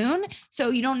spoon. So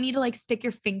you don't need to like stick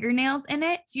your fingernails in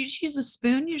it. So you just use a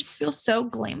spoon. You just feel so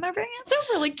glamorous. So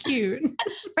really cute.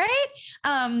 Right?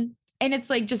 And it's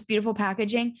like just beautiful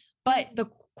packaging, but the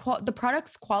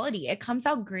product's quality, it comes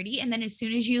out gritty. And then as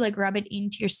soon as you like rub it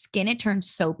into your skin, it turns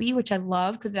soapy, which I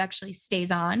love because it actually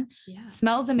stays on. Yeah.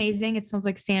 Smells amazing. It smells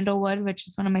like sandalwood, which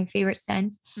is one of my favorite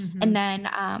scents. And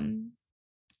then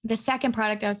the second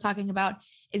product I was talking about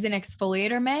is an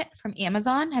exfoliator mitt from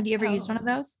Amazon. Have you ever used one of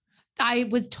those? I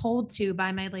was told to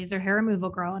by my laser hair removal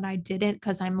girl and I didn't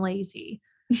because I'm lazy.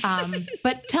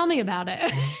 But tell me about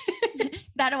it.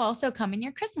 That'll also come in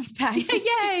your Christmas pack.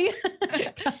 Yay.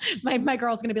 my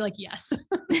girl's going to be like, yes.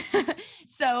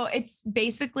 So it's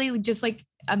basically just like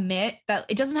a mitt that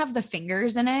it doesn't have the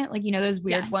fingers in it. Like, those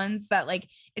weird ones that like,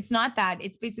 it's not that.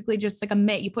 It's basically just like a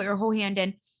mitt. You put your whole hand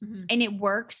in and it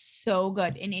works so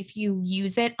good. And if you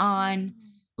use it on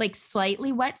like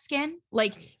slightly wet skin,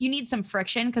 like you need some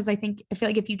friction because I feel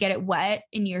like if you get it wet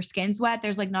and your skin's wet,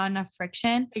 there's like not enough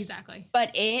friction. Exactly. But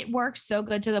it works so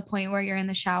good to the point where you're in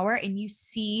the shower and you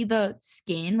see the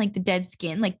skin, like the dead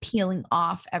skin, like peeling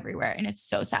off everywhere. And it's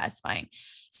so satisfying.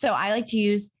 So I like to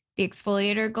use the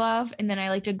exfoliator glove and then I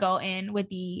like to go in with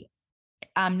the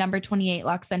number 28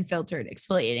 Luxe Unfiltered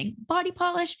exfoliating body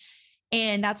polish.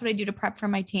 And that's what I do to prep for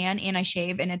my tan and I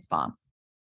shave and it's bomb.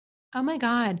 Oh my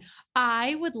God.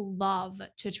 I would love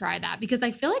to try that because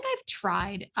I feel like I've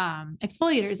tried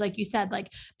exfoliators, like you said,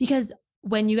 like, because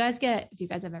when if you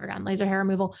guys have ever gotten laser hair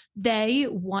removal, they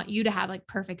want you to have like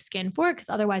perfect skin for it. Cause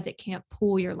otherwise it can't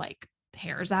pull your like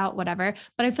hairs out, whatever.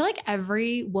 But I feel like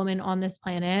every woman on this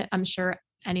planet, I'm sure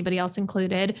anybody else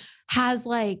included, has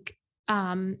like,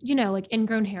 like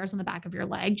ingrown hairs on the back of your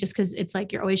leg, just cause it's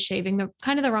like, you're always shaving the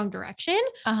kind of the wrong direction.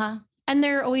 And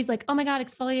they're always like, oh my God,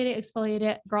 exfoliate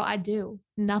it. Girl, I do.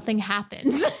 Nothing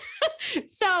happens.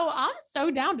 So I'm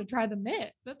so down to try the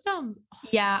mitt. That sounds awesome.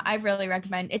 Yeah, I really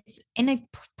recommend it. And I'm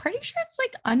pretty sure it's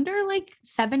like under like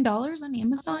 $7 on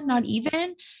Amazon, not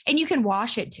even. And you can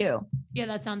wash it too. Yeah,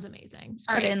 that sounds amazing.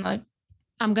 All right.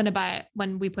 I'm going to buy it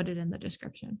when we put it in the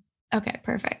description. Okay,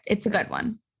 perfect. It's a good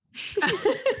one.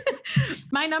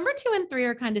 My number 2 and 3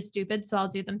 are kind of stupid, so I'll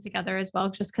do them together as well,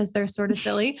 just because they're sort of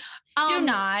silly. Do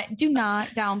not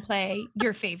downplay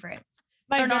your favorites.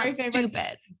 They're not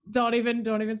stupid. Don't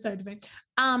even say it to me.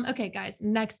 Okay, guys.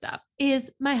 Next up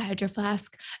is my Hydro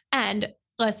Flask, and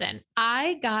Listen,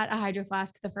 I got a Hydro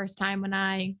Flask the first time when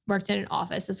I worked in an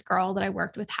office. This girl that I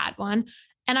worked with had one.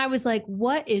 And I was like,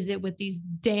 what is it with these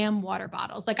damn water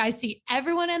bottles? Like, I see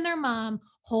everyone and their mom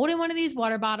holding one of these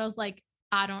water bottles. Like,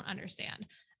 I don't understand.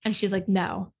 And she's like,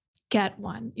 no, get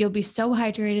one. You'll be so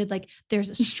hydrated. Like,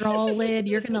 there's a straw lid.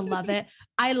 You're going to love it.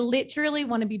 I literally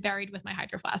want to be buried with my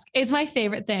Hydro Flask. It's my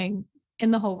favorite thing in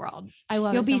the whole world. I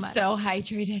love it so much. You'll be so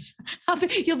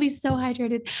hydrated. You'll be so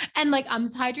hydrated. And like, I'm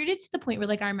hydrated to the point where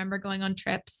like, I remember going on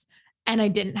trips and I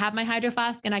didn't have my Hydro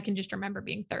Flask and I can just remember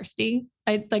being thirsty.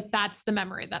 That's the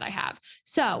memory that I have.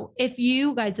 So if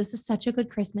you guys, this is such a good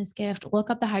Christmas gift, look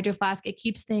up the Hydro Flask. It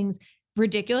keeps things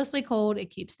ridiculously cold.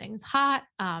 It keeps things hot.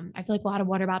 I feel like a lot of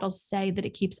water bottles say that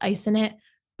it keeps ice in it,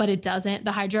 but it doesn't.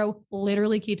 The Hydro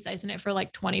literally keeps ice in it for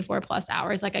like 24 plus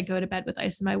hours. Like I go to bed with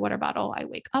ice in my water bottle. I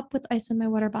wake up with ice in my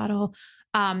water bottle.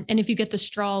 And if you get the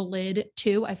straw lid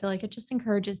too, I feel like it just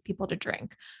encourages people to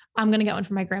drink. I'm going to get one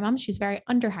for my grandma. She's very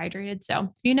underhydrated. So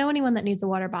if you know anyone that needs a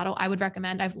water bottle, I would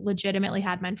recommend. I've legitimately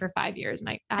had mine for 5 years and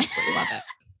I absolutely love it.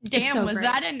 Damn, so was great.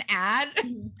 That an ad?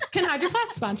 Can Hydro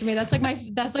Flask sponsor me? That's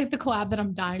like the collab that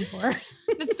I'm dying for.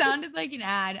 It sounded like an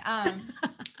ad.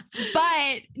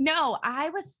 But no, I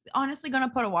was honestly going to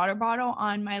put a water bottle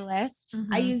on my list.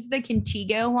 I use the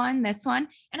Contigo one, this one,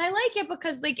 and I like it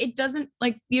because like, it doesn't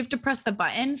like, you have to press the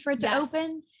button for it to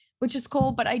open, which is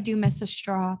cool, but I do miss a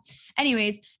straw.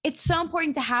 Anyways, it's so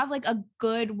important to have like a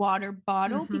good water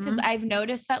bottle because I've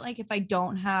noticed that like, if I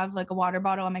don't have like a water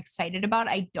bottle I'm excited about,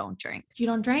 I don't drink. You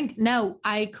don't drink? No,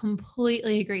 I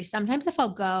completely agree. Sometimes if I'll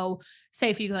go, say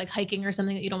if you go like hiking or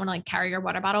something that you don't want to like carry your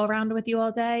water bottle around with you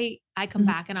all day, I come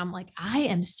back and I'm like, I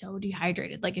am so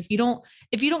dehydrated. Like if you don't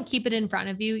keep it in front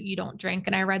of you, you don't drink.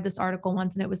 And I read this article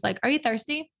once and it was like, are you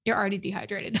thirsty? You're already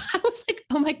dehydrated. I was like,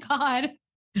 oh my God.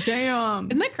 Damn.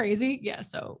 Isn't that crazy? Yeah.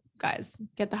 So guys,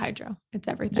 get the Hydro. It's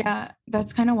everything. Yeah.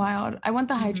 That's kind of wild. I want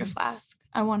the Hydro Flask.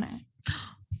 I want it.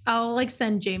 I'll like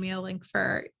send Jamie a link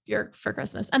for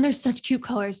Christmas. And there's such cute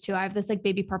colors too. I have this like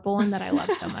baby purple one that I love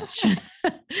so much.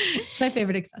 It's my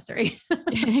favorite accessory.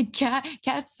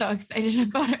 Kat's so excited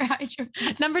about her Hydro.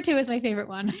 Number 2 is my favorite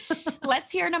one. Let's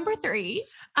hear number 3.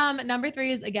 Number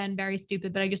 3 is again, very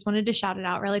stupid, but I just wanted to shout it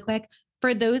out really quick.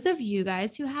 For those of you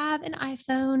guys who have an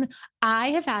iPhone,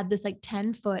 I have had this like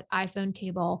 10-foot iPhone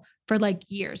cable for like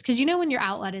years. Cause you know, when your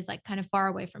outlet is like kind of far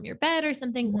away from your bed or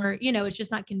something, or, you know, it's just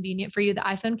not convenient for you. The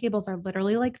iPhone cables are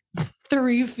literally like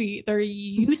 3 feet. They're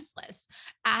useless.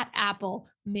 At Apple,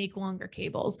 make longer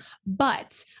cables.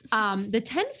 But the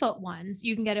 10-foot ones,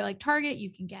 you can get it like Target,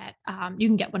 you can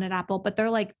get one at Apple, but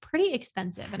they're like pretty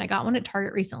expensive. And I got one at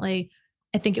Target recently.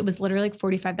 I think it was literally like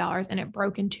 $45 and it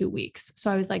broke in 2 weeks. So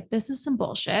I was like, this is some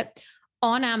bullshit.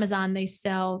 On Amazon, they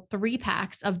sell 3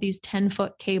 packs of these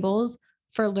 10-foot cables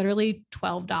for literally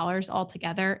 $12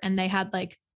 altogether. And they had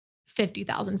like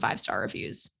 50,000 5-star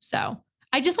reviews. So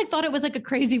I just like thought it was like a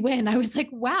crazy win. I was like,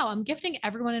 wow, I'm gifting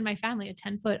everyone in my family a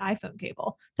 10-foot iPhone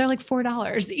cable. They're like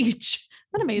 $4 each.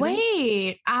 Isn't that amazing?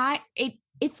 Wait,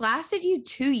 it's lasted you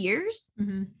 2 years?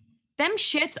 Them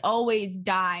shits always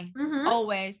die.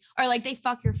 Always. Or like they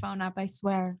fuck your phone up, I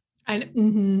swear.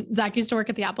 And Zach used to work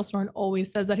at the Apple store and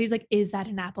always says that. He's like, is that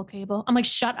an Apple cable? I'm like,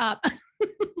 shut up.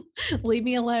 Leave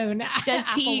me alone. Does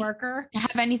Apple he worker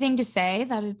have anything to say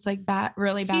that it's like bad,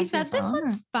 really bad? He said this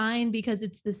one's fine because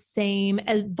it's the same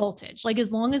as voltage. Like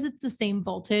as long as it's the same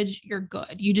voltage, you're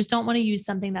good. You just don't want to use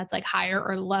something that's like higher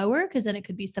or lower because then it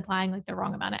could be supplying like the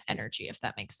wrong amount of energy, if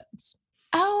that makes sense.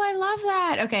 Oh, I love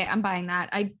that. Okay, I'm buying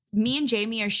that. Me and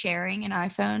Jamie are sharing an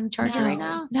iPhone charger right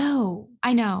now. No,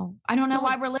 I know. I don't know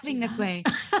why we're living this way.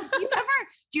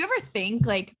 Do you ever think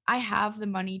like I have the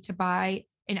money to buy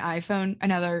an iPhone,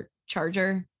 another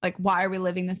charger? Like, why are we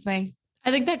living this way?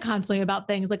 I think that constantly about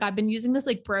things. Like I've been using this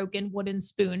like broken wooden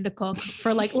spoon to cook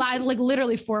for like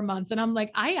literally 4 months. And I'm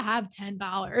like, I have $10.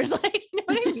 Like, you know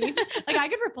what I mean? Like I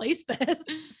could replace this.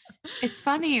 It's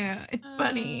funny. It's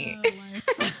funny.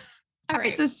 All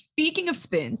right. So speaking of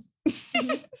spoons,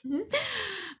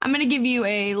 I'm going to give you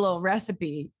a little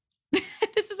recipe.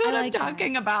 This is what I'm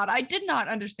talking about. I did not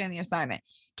understand the assignment.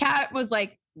 Kat was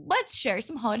like, let's share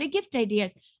some holiday gift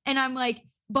ideas. And I'm like,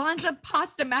 Banza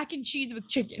pasta mac and cheese with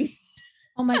chicken.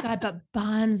 Oh my God, but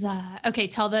Banza. Okay,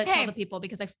 tell the people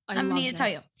because I need to tell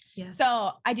you. Yes.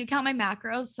 So I do count my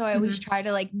macros. So I always try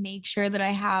to like make sure that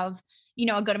I have, you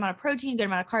know, a good amount of protein, good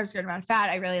amount of carbs, good amount of fat.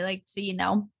 I really like to, you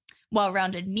know,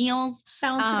 well-rounded meals.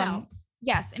 Balance it out.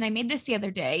 Yes. And I made this the other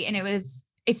day and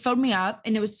it filled me up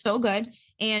and it was so good.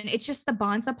 And it's just the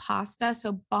Banza pasta.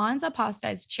 So Banza pasta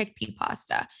is chickpea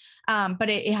pasta. But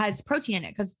it has protein in it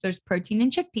because there's protein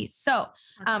in chickpeas. So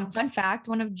fun fact,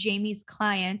 one of Jamie's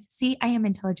clients, see, I am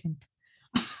intelligent.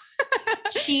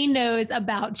 She knows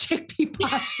about chickpea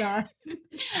pasta.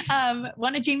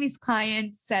 One of Jamie's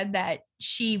clients said that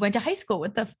she went to high school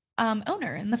with the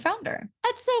owner and the founder.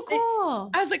 That's so cool.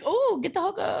 I was like, oh, get the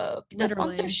hookup, get the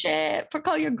sponsorship for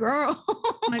Call Your Girl.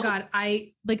 Oh my God.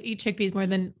 I like eat chickpeas more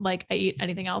than like I eat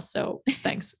anything else. So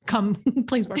thanks. Come,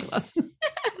 please work with us.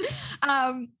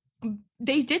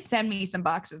 They did send me some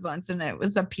boxes once and it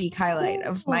was a peak highlight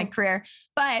of my career.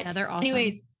 But yeah, they're awesome.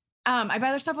 Anyways, I buy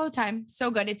their stuff all the time.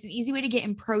 So good. It's an easy way to get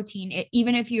in protein.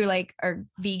 Even if you're like are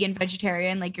vegan,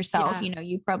 vegetarian, like yourself, you know,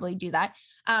 you probably do that.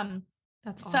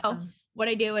 That's awesome. So what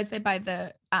I do is I buy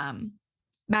the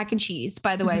mac and cheese.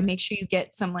 By the way, make sure you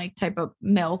get some like type of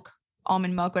milk,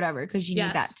 almond milk, whatever, because you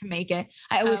need that to make it.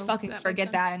 I always fucking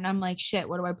forget that. And I'm like, shit,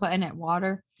 what do I put in it?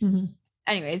 Water.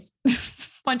 Anyways,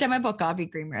 one time I put coffee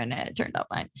creamer in it. It turned out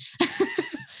fine.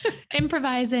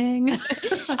 Improvising.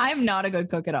 I'm not a good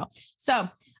cook at all. So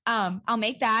I'll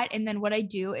make that. And then what I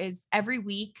do is every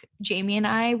week, Jamie and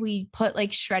I, we put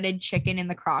like shredded chicken in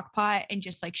the crock pot and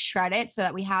just like shred it so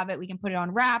that we have it. We can put it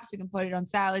on wraps. We can put it on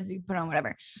salads. We can put it on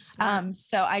whatever.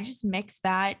 So I just mix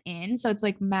that in. So it's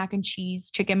like mac and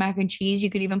cheese, chicken mac and cheese. You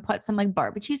could even put some like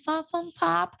barbecue sauce on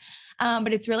top.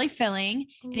 But it's really filling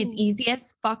and it's easy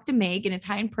as fuck to make and it's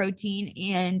high in protein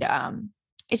and,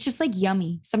 it's just like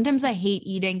yummy. Sometimes I hate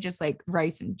eating just like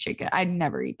rice and chicken. I'd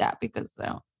never eat that because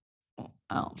I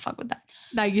don't fuck with that.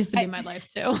 That used to be my life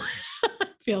too.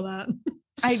 Feel that.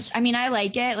 I mean, I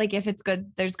like it. Like if it's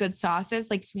good, there's good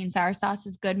sauces, like sweet and sour sauce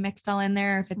is good mixed all in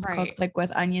there. If it's cooked like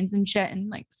with onions and shit and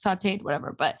like sauteed,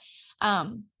 whatever. But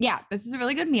yeah, this is a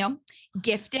really good meal.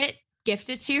 Gift it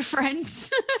to your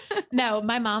friends. No,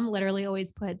 my mom literally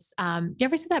always puts, you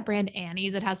ever see that brand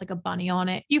Annie's? It has like a bunny on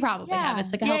it. You probably have.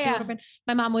 It's like a healthy little brand.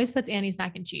 My mom always puts Annie's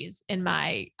mac and cheese in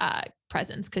my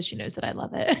presents because she knows that I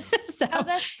love it. So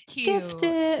that's cute. Gift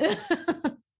it.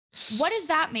 What is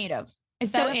that made of?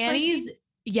 Is that Annie's?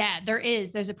 Yeah,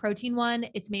 there's a protein one.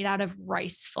 It's made out of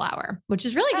rice flour, which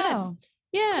is really good.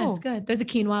 Yeah, It's good. There's a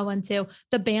quinoa one too.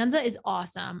 The Banza is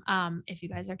awesome. If you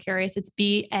guys are curious, it's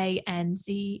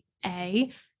Banza.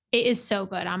 It is so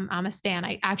good. I'm a stan.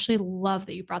 I actually love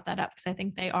that you brought that up because I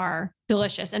think they are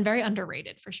delicious and very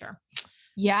underrated for sure.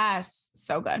 Yes.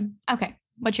 So good. Okay.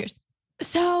 What's yours?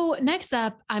 So next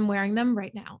up, I'm wearing them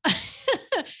right now.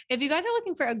 If you guys are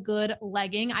looking for a good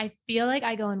legging, I feel like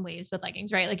I go in waves with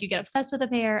leggings, right? Like you get obsessed with a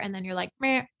pair and then you're like,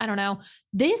 meh, I don't know.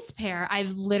 This pair, I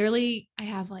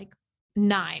have like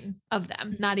 9 of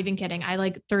them. Not even kidding. I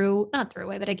like not threw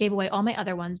away, but I gave away all my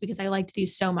other ones because I liked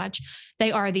these so much.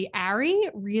 They are the Aerie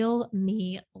Real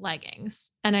Me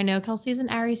leggings. And I know Kelsey's an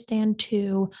Aerie stan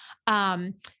too.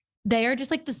 They are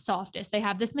just like the softest. They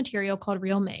have this material called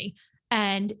Real Me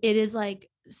and it is like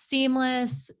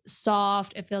seamless,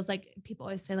 soft. It feels like people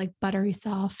always say like buttery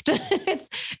soft.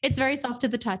 It's very soft to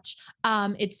the touch.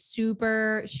 It's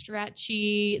super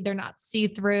stretchy. They're not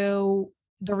see-through.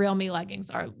 The Real Me leggings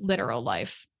are literal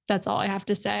life. That's all I have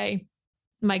to say.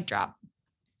 Mic drop.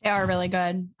 They are really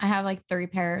good. I have like 3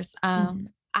 pairs.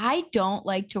 I don't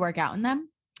like to work out in them.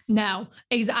 No,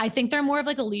 I think they're more of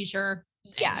like a leisure.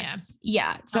 Yes.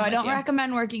 Yeah. So I don't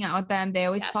recommend working out with them. They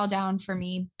always fall down for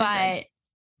me, but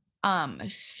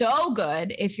so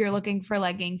good if you're looking for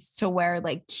leggings to wear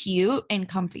like cute and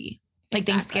comfy, like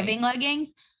Thanksgiving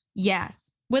leggings.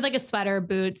 Yes. With like a sweater,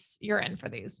 boots, you're in for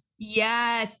these.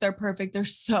 Yes, they're perfect. They're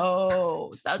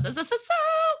so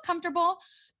comfortable.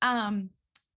 I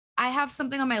have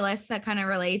something on my list that kind of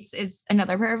relates is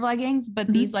another pair of leggings, but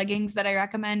these leggings that I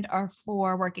recommend are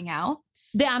for working out.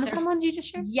 The Amazon ones you just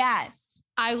shared? Yes.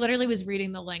 I literally was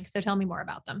reading the link. So tell me more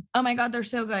about them. Oh my God, they're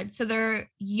so good. So they're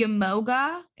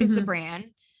Yumoga is the brand.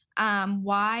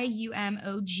 Yumoga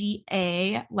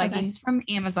leggings from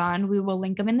Amazon. We will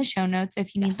link them in the show notes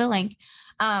if you need the link.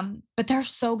 But they're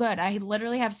so good. I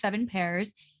literally have 7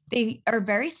 pairs. They are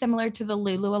very similar to the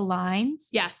Lulu Aligns.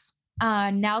 Yes.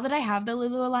 Now that I have the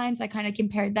Lulu Aligns, I kind of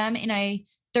compared them and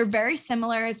they're very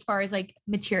similar as far as like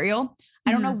material.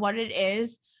 I don't know what it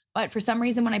is, but for some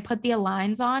reason, when I put the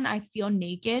Aligns on, I feel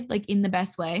naked, like in the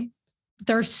best way.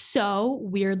 They're so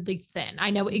weirdly thin. I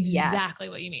know exactly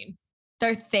what you mean.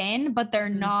 They're thin, but they're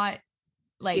not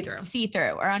like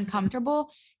see-through or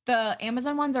uncomfortable. The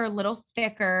Amazon ones are a little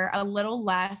thicker, a little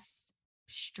less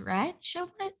stretch.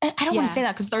 I don't want to say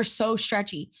that because they're so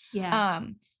stretchy. Yeah.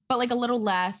 But like a little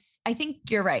less. I think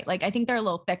you're right. Like I think they're a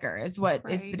little thicker is what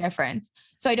is the difference.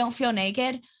 So I don't feel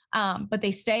naked. But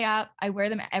they stay up. I wear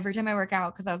them every time I work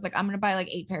out because I was like, I'm gonna buy like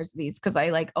 8 pairs of these because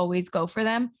I like always go for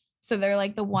them. So they're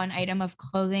like the one item of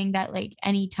clothing that like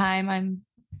anytime I'm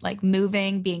like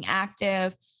moving, being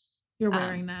active, you're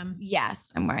wearing them.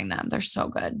 Yes, I'm wearing them. They're so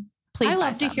good. Please. I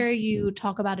love to hear you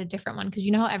talk about a different one because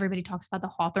you know how everybody talks about the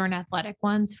Hawthorne athletic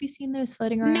ones. Have you seen those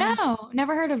floating around? No,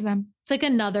 never heard of them. It's like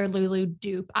another Lulu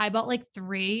dupe. I bought like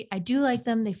 3. I do like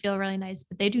them. They feel really nice,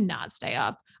 but they do not stay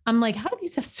up. I'm like, how do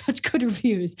these have such good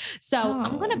reviews? So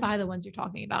I'm going to buy the ones you're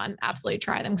talking about and absolutely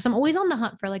try them because I'm always on the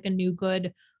hunt for like a new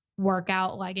good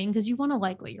workout legging because you want to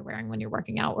like what you're wearing when you're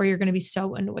working out or you're going to be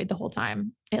so annoyed the whole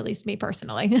time. At least me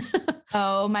personally.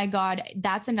 Oh my God.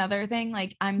 That's another thing.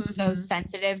 Like I'm so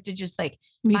sensitive to just like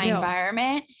Me my too.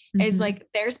 environment is like,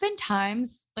 there's been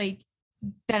times like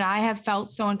that I have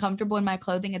felt so uncomfortable in my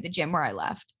clothing at the gym where I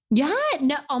left. Yeah.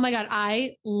 No. Oh my God.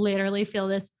 I literally feel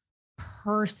this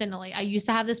personally. I used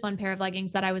to have this one pair of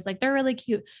leggings that I was like, they're really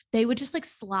cute. They would just like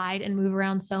slide and move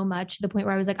around so much to the point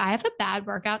where I was like, I have a bad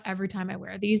workout every time I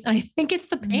wear these. And I think it's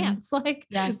the pants. Like,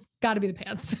 yes, gotta be the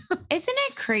pants. Isn't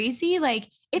it crazy? Like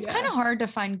it's kind of hard to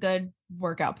find good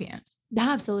workout pants.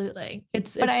 Absolutely.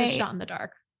 It's a shot in the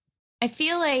dark. I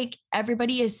feel like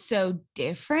everybody is so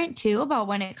different too about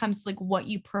when it comes to like what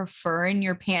you prefer in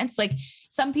your pants. Like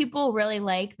some people really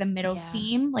like the middle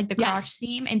seam, like the crotch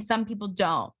seam, and some people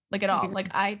don't like at all. Like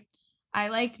I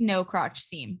like no crotch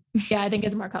seam. Yeah, I think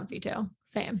it's more comfy too.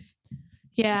 Same.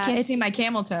 Yeah. Just can't see my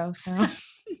camel toe. So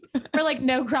or like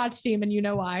no crotch seam and you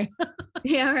know why.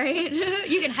 Yeah, right.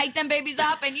 You can hike them babies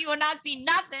up and you will not see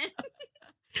nothing.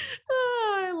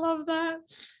 Oh, I love that.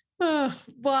 Oh,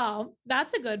 wow,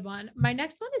 that's a good one. My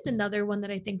next one is another one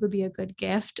that I think would be a good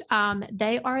gift.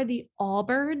 They are the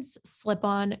Allbirds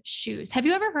slip-on shoes. Have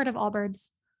you ever heard of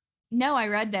Allbirds? No, I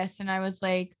read this and I was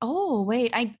like, oh,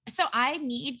 wait. I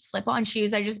need slip-on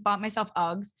shoes. I just bought myself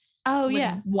Uggs. Oh,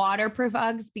 yeah. Waterproof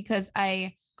Uggs because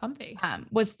comfy.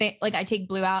 Like I take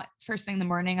Blue out first thing in the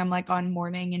morning. I'm like on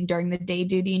morning and during the day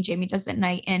duty and Jamie does it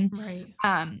night. And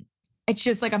it's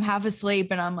just like I'm half asleep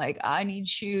and I'm like, I need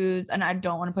shoes and I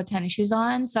don't want to put tennis shoes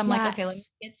on. So I'm like, okay, let me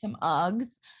get some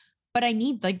Uggs, but I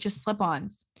need like just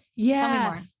slip-ons. Yeah. Tell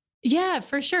me more. Yeah,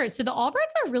 for sure. So the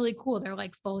Allbirds are really cool. They're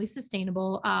like fully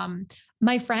sustainable.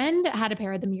 My friend had a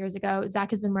pair of them years ago. Zach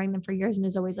has been wearing them for years and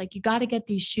is always like, you got to get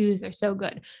these shoes. They're so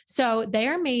good. So they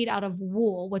are made out of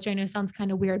wool, which I know sounds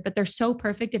kind of weird, but they're so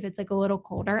perfect if it's like a little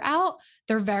colder out.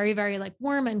 They're very, very like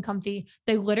warm and comfy.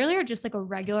 They literally are just like a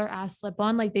regular ass slip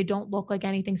on. Like they don't look like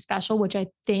anything special, which I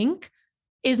think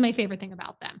is my favorite thing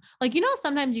about them. Like, you know,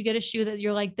 sometimes you get a shoe that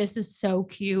you're like, this is so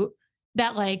cute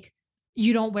that like,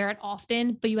 you don't wear it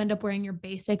often, but you end up wearing your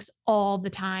basics all the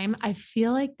time. I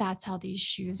feel like that's how these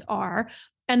shoes are.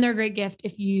 And they're a great gift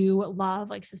if you love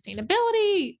like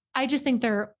sustainability. I just think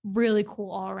they're really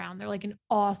cool all around. They're like an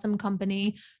awesome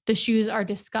company. The shoes are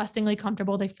disgustingly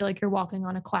comfortable. They feel like you're walking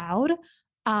on a cloud.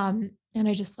 And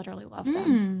I just literally love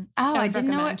them. Oh, I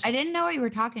didn't know what you were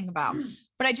talking about,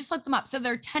 but I just looked them up. So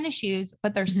they're tennis shoes,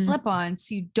 but they're slip-ons.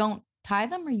 So you don't tie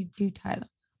them or you do tie them?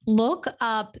 Look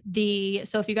up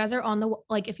so if you guys are on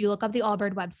if you look up the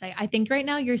Allbird website, I think right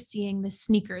now you're seeing the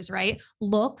sneakers, right?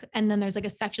 Look, and then there's like a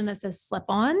section that says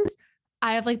slip-ons.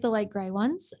 I have like the light gray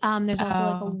ones. There's also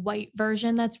like a white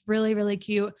version that's really, really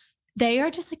cute. They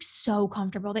are just like so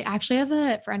comfortable. They actually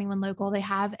have for anyone local, they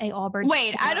have a Allbirds.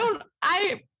 Wait, I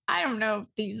don't know if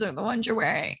these are the ones you're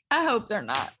wearing. I hope they're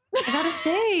not. I gotta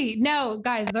say, no,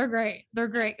 guys, they're great. They're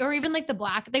great. Or even like the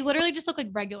black, they literally just look like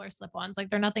regular slip-ons. Like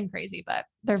they're nothing crazy, but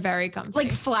they're very comfy.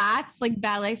 Like flats, like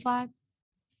ballet flats.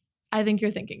 I think you're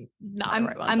thinking not the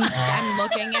right ones.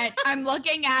 I'm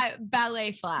looking at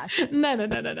ballet flats. No.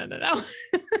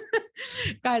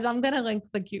 Guys, I'm gonna link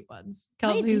the cute ones.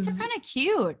 Wait, these are kind of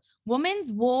cute.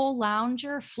 Woman's wool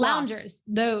loungers.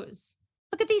 Those.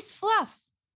 Look at these fluffs.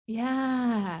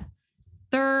 Yeah.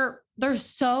 They're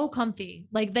so comfy.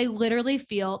 Like they literally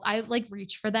I like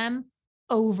reach for them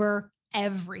over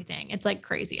everything. It's like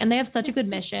crazy. And they have such a good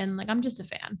mission. Like I'm just a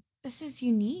fan. This is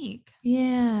unique.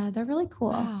 Yeah. They're really cool.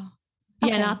 Wow.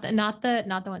 Yeah. Okay. Not the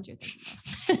ones you're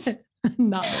thinking of.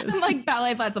 Not those. I'm like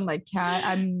ballet flats. I'm like, cat.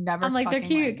 I'm like, they're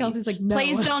cute. Kelsey's like, no.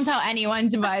 Please don't tell anyone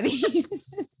to buy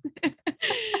these.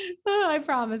 Oh, I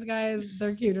promise, guys.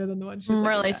 They're cuter than the ones she's I'm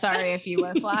really sorry if you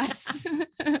wear flats.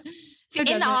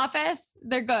 In the office,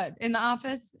 they're good. In the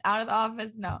office, out of the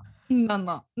office, no.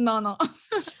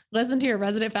 Listen to your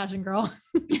resident fashion girl.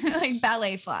 Like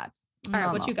ballet flats. All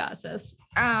right, what you got, sis?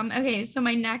 Okay, so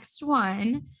my next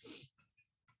one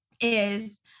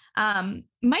is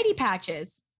Mighty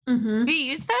Patches. Mm-hmm. Do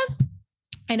you use this?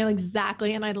 I know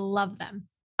exactly, and I love them.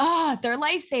 Oh, they're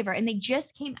lifesaver. And they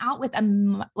just came out with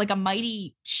a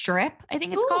Mighty strip, I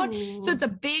think it's called. So it's a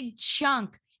big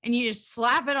chunk and you just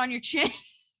slap it on your chin.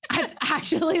 It's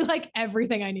actually like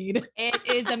everything I need. It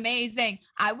is amazing.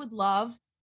 I would love,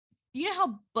 you know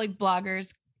how like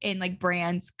bloggers and like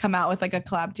brands come out with like a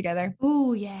collab together?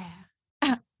 Oh yeah.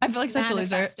 I feel like such a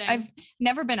loser. Manifesting. I've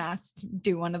never been asked to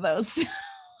do one of those.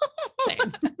 Same.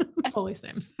 Fully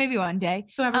same. Maybe one day.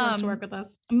 Whoever wants to work with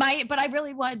us. But I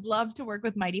really would love to work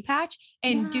with Mighty Patch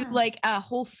and do like a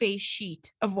whole face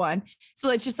sheet of one. So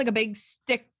it's just like a big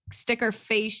sticker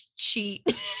face sheet.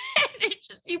 It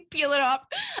just, you peel it off.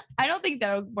 I don't think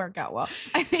that'll work out well.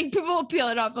 I think people will peel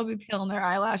it off. They'll be peeling their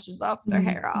eyelashes off, their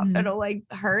hair off. It'll like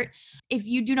hurt. If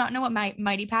you do not know what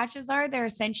Mighty Patches are, they're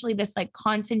essentially this like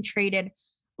concentrated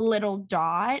little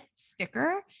dot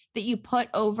sticker that you put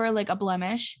over like a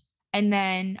blemish, and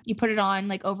then you put it on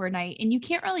like overnight, and you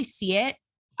can't really see it.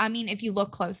 I mean, if you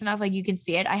look close enough, like you can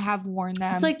see it. I have worn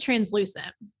them. It's like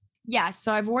translucent. Yeah.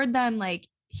 So I've worn them like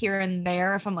here and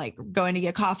there if I'm like going to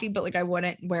get coffee, but like I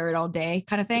wouldn't wear it all day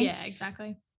kind of thing. Yeah,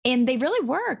 exactly. And they really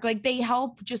work. Like they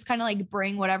help just kind of like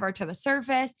bring whatever to the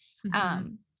surface.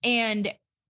 And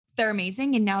they're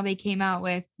amazing. And now they came out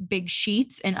with big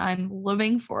sheets and I'm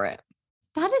living for it.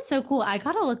 That is so cool. I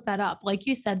got to look that up. Like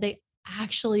you said, they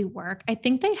actually work. I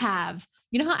think they have,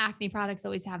 you know how acne products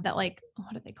always have that, like,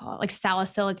 what do they call it? Like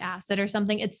salicylic acid or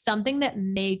something. It's something that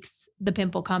makes the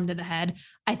pimple come to the head.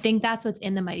 I think that's what's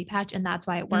in the Mighty Patch. And that's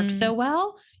why it works so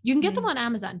well. You can get them on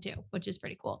Amazon too, which is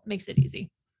pretty cool. It makes it easy.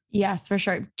 Yes, for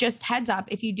sure. Just heads up.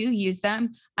 If you do use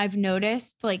them, I've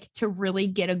noticed like to really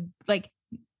get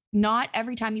not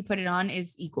every time you put it on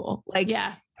is equal. Like,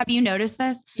 yeah. Have you noticed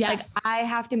this? Yes. Like I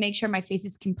have to make sure my face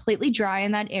is completely dry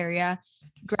in that area.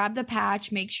 Grab the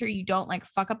patch, make sure you don't like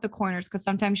fuck up the corners, because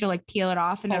sometimes you'll like peel it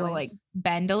off and it'll like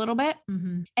bend a little bit.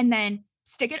 And then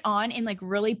stick it on and like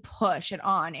really push it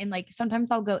on. And like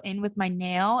sometimes I'll go in with my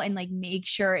nail and like make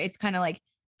sure it's kind of like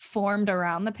formed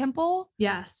around the pimple.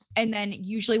 Yes. And then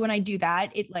usually when I do that,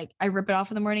 it like I rip it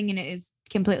off in the morning and it is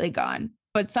completely gone.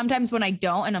 But sometimes when I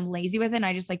don't and I'm lazy with it and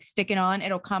I just like stick it on,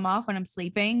 it'll come off when I'm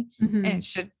sleeping and it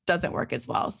just doesn't work as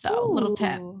well. So little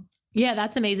tip. Yeah,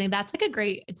 that's amazing. That's like a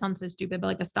great, it sounds so stupid, but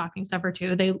like a stocking stuffer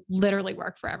too. They literally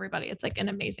work for everybody. It's like an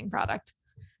amazing product.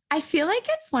 I feel like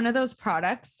it's one of those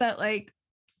products that like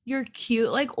your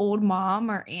cute, like old mom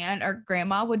or aunt or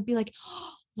grandma would be like,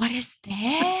 oh, what is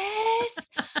this?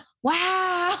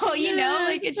 Wow. You know,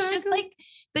 like it's just like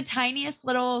the tiniest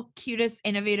little cutest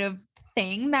innovative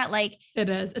thing that like it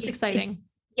is. It's exciting.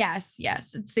 Yes.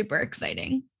 It's super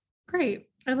exciting. Great.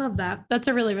 I love that. That's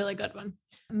a really, really good one.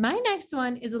 My next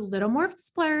one is a little more of a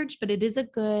splurge, but it is a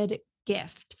good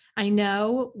gift. I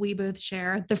know we both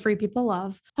share the Free People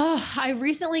love. Oh, I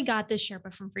recently got this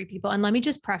Sherpa from Free People. And let me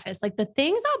just preface, like the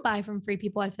things I'll buy from Free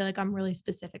People, I feel like I'm really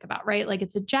specific about, right? Like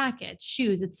it's a jacket, it's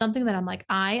shoes. It's something that I'm like,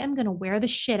 I am going to wear the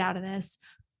shit out of this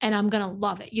and I'm going to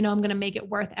love it. You know, I'm going to make it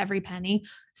worth every penny.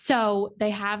 So they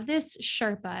have this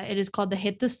Sherpa. It is called the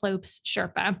Hit the Slopes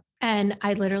Sherpa. And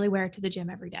I literally wear it to the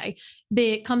gym every day.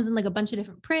 It comes in like a bunch of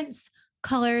different prints,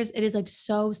 colors. It is like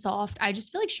so soft. I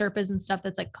just feel like Sherpas and stuff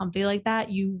that's like comfy like that,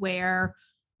 you wear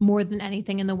more than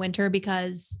anything in the winter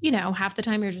because, you know, half the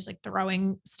time you're just like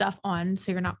throwing stuff on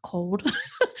so you're not cold.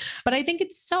 But I think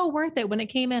it's so worth it. When it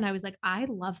came in, I was like, I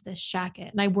love this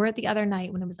jacket. And I wore it the other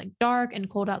night when it was like dark and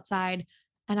cold outside.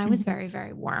 And I was very,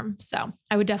 very warm. So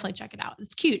I would definitely check it out.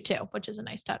 It's cute too, which is a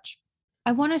nice touch.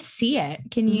 I want to see it.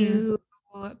 Can you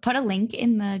put a link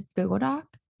in the Google Doc?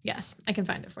 Yes, I can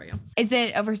find it for you. Is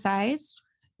it oversized?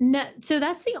 No. So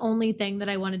that's the only thing that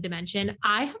I wanted to mention.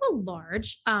 I have a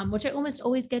large, which I almost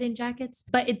always get in jackets,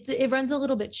 but it runs a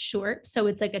little bit short. So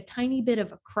it's like a tiny bit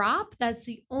of a crop. That's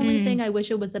the only thing. I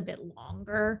wish it was a bit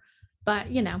longer.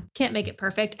 But, you know, can't make it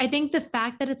perfect. I think the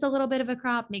fact that it's a little bit of a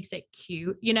crop makes it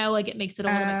cute, you know, like it makes it a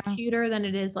little bit cuter than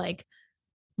it is like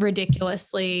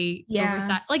ridiculously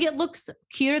oversized. Like it looks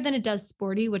cuter than it does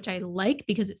sporty, which I like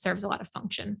because it serves a lot of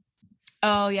function.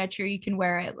 Oh yeah, true. You can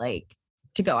wear it like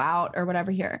to go out or whatever.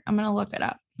 Here, I'm going to look it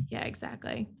up. Yeah,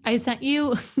 exactly. I sent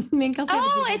you.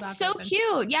 It's so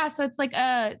cute. Yeah. So it's like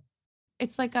a,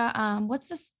 what's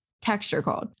this texture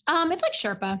called? It's like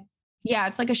Sherpa. Yeah,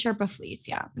 it's like a Sherpa fleece.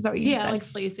 Yeah. Is that what you said? Like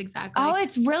fleece. Exactly. Oh,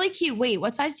 it's really cute. Wait,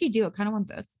 what size do you do? I kind of want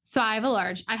this. So I have a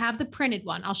large. I have the printed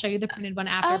one. I'll show you the printed one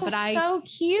after. But so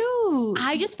cute.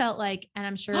 I just felt like, and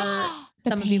I'm sure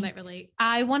some of you might relate.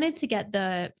 I wanted to get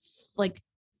the like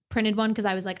printed one because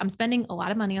I was like, I'm spending a lot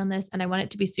of money on this and I want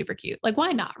it to be super cute. Like,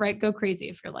 why not? Right? Go crazy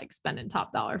if you're like spending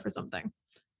top dollar for something.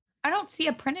 I don't see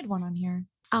a printed one on here.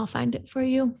 I'll find it for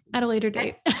you at a later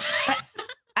date.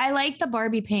 I like the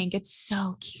Barbie pink. It's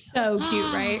so cute. So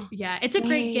cute, right? Yeah. It's a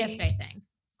great gift, I think.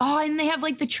 Oh, and they have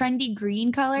like the trendy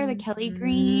green color, the Kelly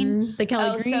green. The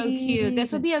Kelly green. So cute.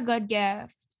 This would be a good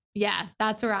gift. Yeah,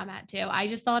 that's where I'm at too. I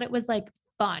just thought it was like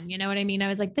fun. You know what I mean? I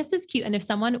was like, this is cute. And if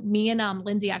me and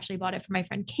Lindsay actually bought it for my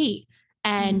friend Kate,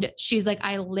 and she's like,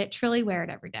 I literally wear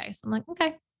it every day. So I'm like, okay,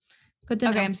 I'm Good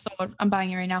to know. I'm sold. I'm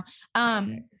buying it right now.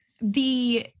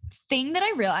 The thing that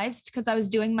I realized, because I was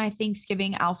doing my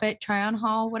Thanksgiving outfit try on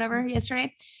haul, whatever,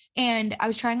 yesterday, and I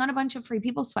was trying on a bunch of Free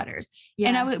People sweaters.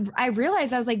 Yeah. And I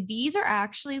realized, I was like, these are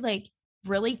actually like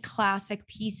really classic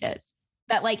pieces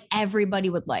that like everybody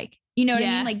would like. You know what I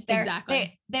mean? Like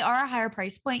they are a higher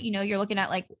price point. You know, you're looking at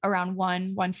like around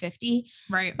 $150.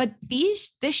 Right. But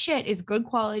this shit is good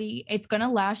quality. It's going to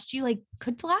last you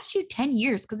could last you 10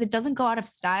 years because it doesn't go out of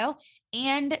style.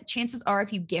 And chances are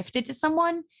if you gift it to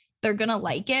someone, they're going to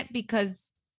like it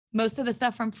because most of the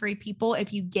stuff from Free People,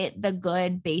 if you get the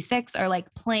good basics, are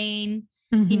like plain,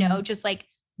 you know, just like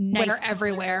nice. Wear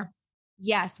everywhere.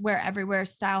 Yes. Wear everywhere,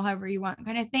 style however you want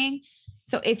kind of thing.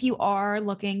 So if you are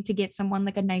looking to get someone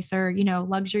like a nicer, you know,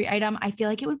 luxury item, I feel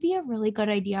like it would be a really good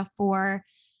idea for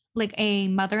like a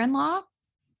mother-in-law,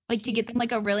 like to get them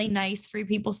like a really nice Free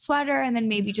People sweater. And then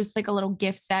maybe just like a little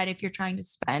gift set if you're trying to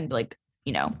spend like,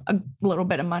 you know, a little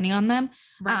bit of money on them.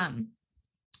 Right.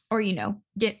 Or, you know,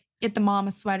 get the mom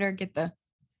a sweater, get the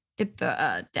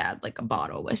dad like a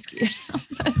bottle of whiskey or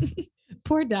something.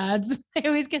 Poor dads. They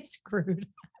always get screwed.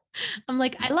 I'm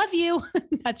like, I love you.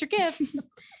 That's your gift.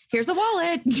 Here's a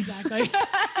wallet. Exactly.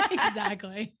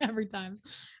 Exactly. Every time.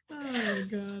 Oh my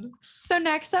God. So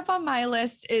next up on my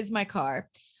list is my car.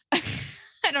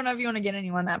 I don't know if you want to get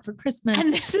anyone that for Christmas.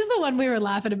 And this is the one we were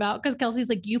laughing about because Kelsey's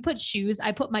like, you put shoes,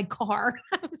 I put my car.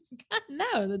 I was like,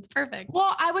 no, that's perfect.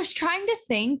 Well, I was trying to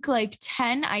think like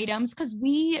 10 items because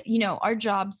we, you know, our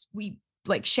jobs, we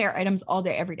like share items all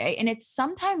day, every day. And it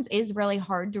sometimes is really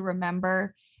hard to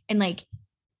remember. And like,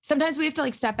 sometimes we have to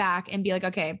like step back and be like,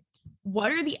 okay,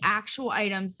 what are the actual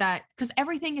items that, because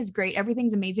everything is great,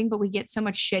 everything's amazing, but we get so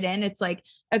much shit in. It's like,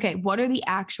 okay, what are the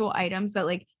actual items that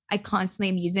like I constantly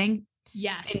am using?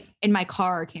 Yes. And my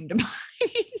car came to mind.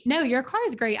 No, your car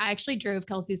is great. I actually drove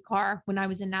Kelsey's car when I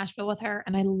was in Nashville with her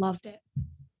and I loved it.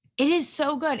 It is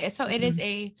so good. So it is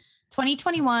a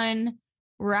 2021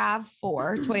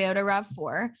 RAV4, Toyota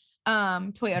RAV4.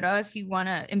 Toyota, if you want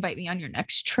to invite me on your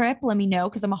next trip, let me know.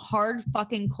 Cause I'm a hard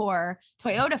fucking core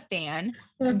Toyota fan.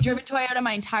 I've driven Toyota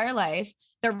my entire life.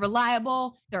 They're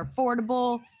reliable. They're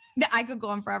affordable. I could go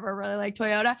on forever. I really like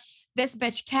Toyota. This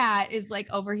bitch Cat is like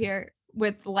over here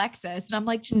with Lexus. And I'm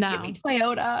like, just give me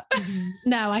Toyota.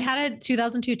 No, I had a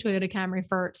 2002 Toyota Camry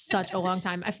for such a long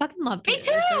time. I fucking loved it. Me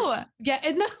too. Yeah.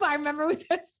 And no, I remember we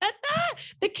both said that.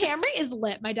 The Camry is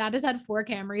lit. My dad has had 4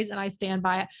 Camrys and I stand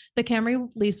by it. The Camry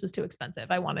lease was too expensive.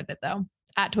 I wanted it though.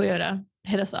 At Toyota,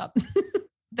 hit us up.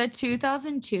 The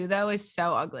 2002 though is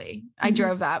so ugly. I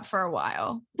drove that for a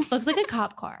while. Looks like a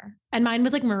cop car. And mine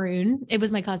was like maroon. It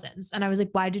was my cousin's. And I was like,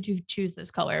 why did you choose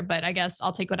this color? But I guess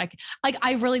I'll take what I can. Like,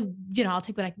 I really, you know, I'll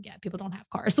take what I can get. People don't have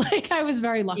cars. Like I was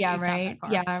very lucky. Yeah. Right.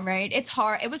 Yeah. Right. It's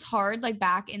hard. It was hard. Like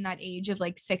back in that age of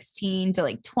like 16 to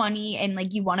like 20. And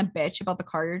like, you want to bitch about the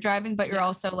car you're driving, but you're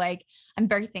also like, I'm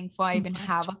very thankful I even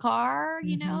have a car,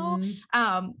 you know?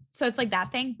 So it's like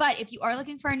that thing. But if you are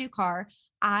looking for a new car,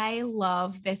 I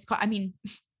love this car. I mean,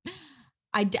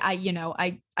 I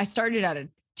started at a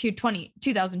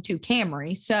 2002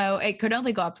 Camry, so it could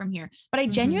only go up from here, but I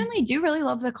genuinely do really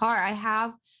love the car. I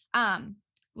have,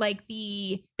 like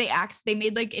they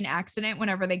made like an accident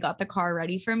whenever they got the car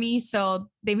ready for me. So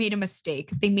they made a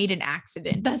mistake. They made an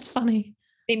accident. That's funny.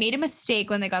 They made a mistake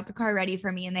when they got the car ready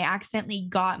for me and they accidentally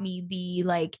got me the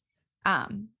like,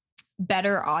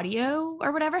 better audio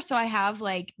or whatever. So I have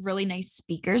like really nice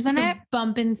speakers in it.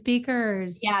 Bumping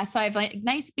speakers. Yeah. So I have like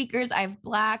nice speakers. I have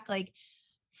black, like,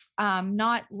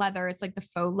 not leather. It's like the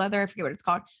faux leather. I forget what it's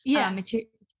called. Yeah. Material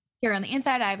here on the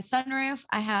inside. I have a sunroof.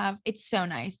 It's so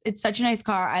nice. It's such a nice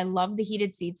car. I love the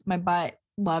heated seats. My butt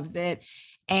loves it.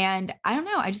 And I don't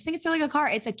know. I just think it's a really good car.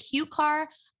 It's a cute car.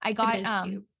 I got,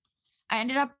 I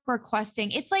ended up requesting,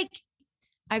 it's like,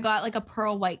 I got like a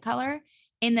pearl white color.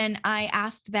 And then I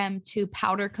asked them to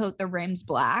powder coat the rims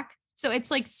black. So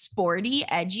it's like sporty,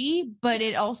 edgy, but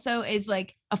it also is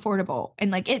like affordable.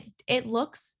 And like it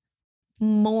looks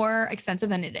more expensive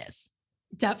than it is.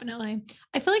 Definitely.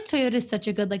 I feel like Toyota is such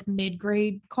a good like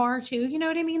mid-grade car too. You know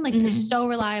what I mean? Like they're so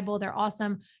reliable. They're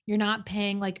awesome. You're not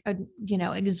paying like a, you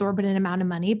know, exorbitant amount of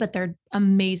money, but they're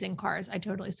amazing cars. I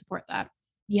totally support that.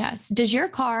 Yes. Does your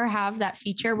car have that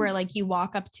feature where like you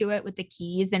walk up to it with the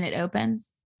keys and it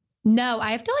opens? No, I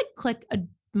have to like click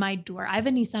my door. I have a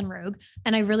Nissan Rogue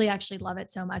and I really actually love it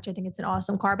so much. I think it's an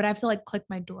awesome car, but I have to like click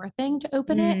my door thing to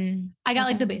open it. I got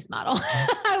like the base model.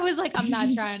 I was like, I'm not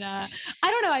trying to,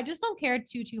 I don't know. I just don't care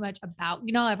too much about,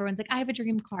 you know, everyone's like, I have a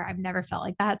dream car. I've never felt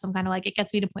like that. So I'm kind of like, it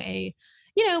gets me to point A,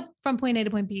 you know, from point A to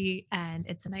point B and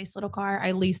it's a nice little car.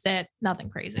 I lease it,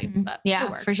 nothing crazy, but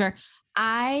yeah, for sure.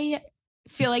 I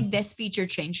feel like this feature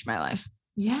changed my life.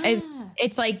 Yeah.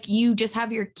 It's like you just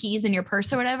have your keys in your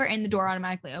purse or whatever, and the door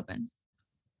automatically opens.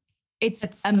 It's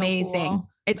so amazing. Cool.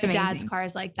 It's My amazing. dad's car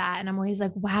is like that. And I'm always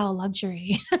like, wow,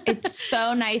 luxury. It's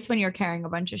so nice when you're carrying a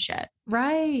bunch of shit.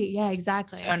 Right. Yeah,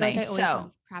 exactly. So I feel nice. like I always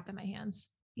have crap in my hands.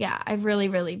 Yeah, I really,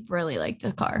 really, really like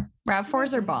the car.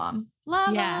 RAV4s are bomb.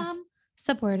 Love them.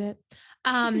 Support it.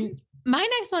 My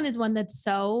next one is one that's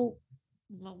so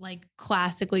like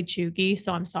classically chuggy.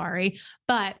 So I'm sorry,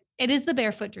 but it is the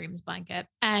Barefoot Dreams blanket.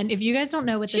 And if you guys don't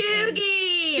know what this is,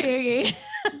 chuggy.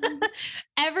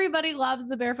 Everybody loves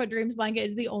the Barefoot Dreams blanket.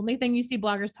 It's the only thing you see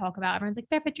bloggers talk about. Everyone's like,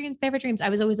 Barefoot Dreams, Barefoot Dreams. I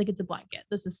was always like, it's a blanket.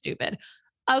 This is stupid.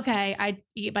 Okay, I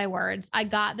eat my words. I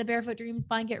got the Barefoot Dreams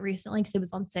blanket recently because it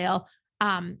was on sale.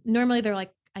 Normally they're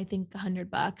like, I think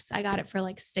 $100. I got it for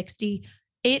like 60.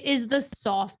 It is the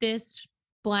softest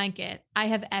blanket I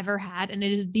have ever had. And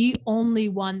it is the only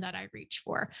one that I reach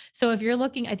for. So if you're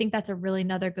looking, I think that's a really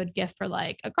another good gift for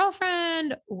like a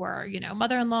girlfriend or, you know,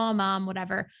 mother-in-law, mom,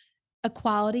 whatever. A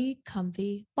quality,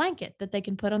 comfy blanket that they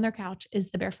can put on their couch is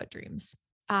the Barefoot Dreams.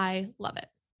 I love it.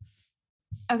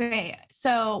 Okay.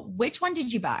 So which one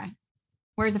did you buy?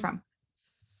 Where is it from?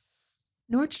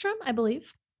 Nordstrom, I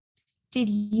believe. Did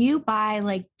you buy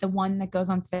like the one that goes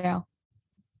on sale?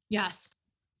 Yes.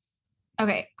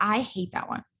 Okay. I hate that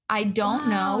one. I don't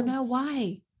know. No,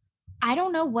 why? I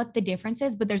don't know what the difference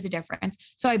is, but there's a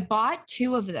difference. So I bought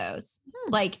 2 of those.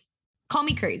 Like, call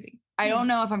me crazy. I don't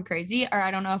know if I'm crazy or I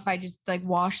don't know if I just like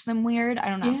wash them weird. I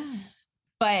don't know. Yeah.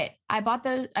 But I bought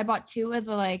 2 of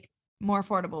the like more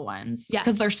affordable ones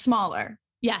because they're smaller.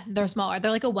 Yeah, they're smaller.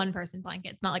 They're like a 1-person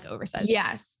blanket. It's not like oversized.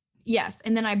 Yes.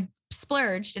 And then I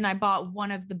splurged and I bought one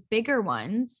of the bigger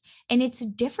ones and it's a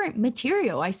different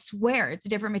material. I swear it's a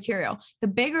different material. The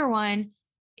bigger one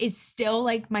is still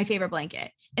like my favorite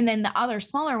blanket. And then the other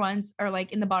smaller ones are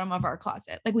like in the bottom of our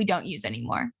closet. Like we don't use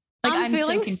anymore. Like I'm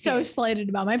feeling so slighted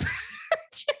about my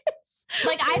purchase.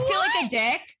 Like I feel like a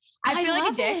dick. I feel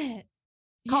like a dick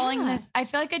calling this. I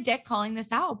feel like a dick calling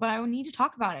this out, but I need to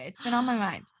talk about it. It's been on my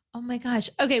mind. Oh my gosh.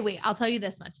 Okay, wait. I'll tell you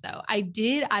this much though.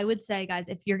 I would say, guys,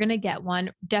 if you're going to get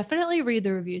one, definitely read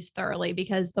the reviews thoroughly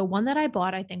because the one that I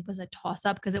bought, I think was a toss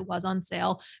up because it was on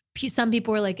sale. Some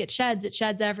people were like, it sheds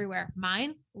everywhere.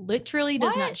 Mine literally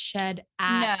does not shed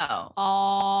at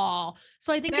all.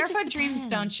 So I think Barefoot Dreams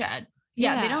don't shed.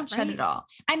 Yeah, they don't shed at all.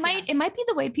 It might be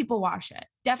the way people wash it.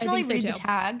 Definitely read the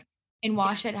tag and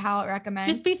wash it how it recommends.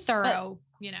 Just be thorough,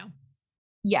 you know.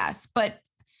 Yes, but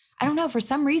I don't know, for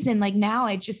some reason, like now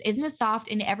it just isn't as soft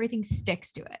and everything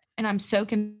sticks to it. And I'm so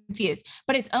confused,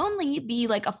 but it's only the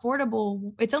like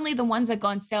affordable. It's only the ones that go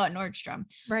on sale at Nordstrom.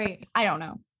 Right. I don't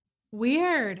know.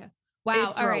 Weird. Wow.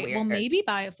 It's all right. weird. Well, maybe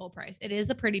buy it full price. It is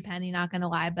a pretty penny, not going to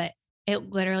lie, but it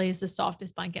literally is the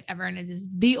softest blanket ever. And it is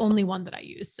the only one that I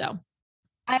use. So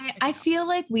I feel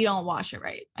like we don't wash it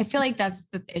right. I feel like that's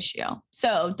the issue.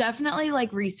 So definitely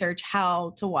like research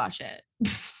how to wash it.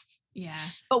 Yeah.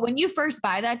 But when you first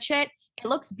buy that shit, it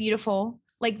looks beautiful.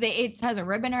 Like it has a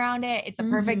ribbon around it. It's a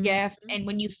perfect gift. And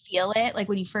when you feel it, like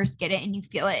when you first get it and you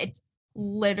feel it, it's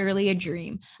literally a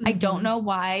dream. I don't know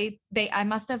why I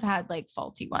must have had like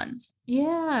faulty ones.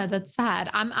 Yeah, that's sad.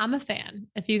 I'm a fan.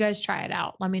 If you guys try it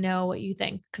out, let me know what you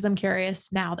think. Cause I'm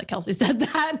curious now that Kelsey said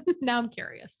that. Now I'm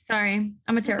curious. Sorry.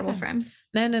 I'm a terrible friend.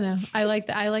 No. I like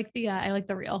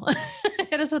the real.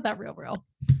 Hit us with that real.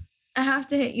 I have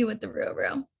to hit you with the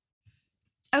real.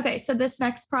 Okay. So this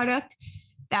next product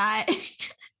that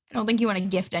I don't think you want to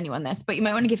gift anyone this, but you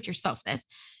might want to gift yourself this.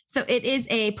 So it is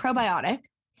a probiotic.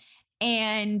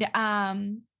 And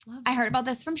I heard about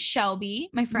this from Shelby,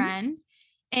 my friend,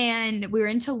 and we were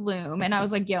in Tulum and I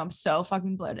was like, yo, I'm so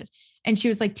fucking bloated. And she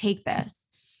was like, take this.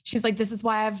 She's like, this is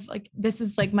why this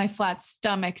is like my flat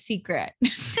stomach secret.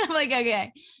 I'm like,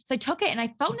 okay. So I took it and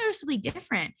I felt noticeably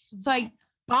different. So I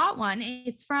bought one.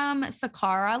 It's from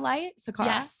Sakara Life.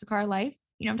 Sakara Life.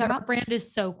 You know what I'm talking about? Brand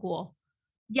is so cool.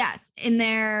 Yes. In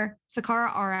their Sakara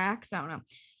RX. I don't know.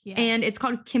 Yeah. And it's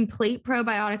called Complete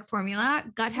Probiotic Formula,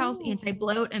 Gut Health,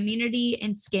 Anti-Bloat, Immunity,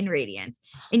 and Skin Radiance.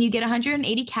 And you get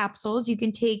 180 capsules. You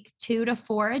can take 2 to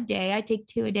 4 a day. I take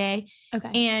 2 a day.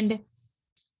 Okay. And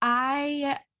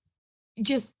I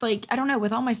just like, I don't know,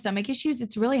 with all my stomach issues,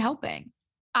 it's really helping.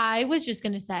 I was just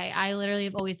going to say, I literally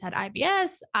have always had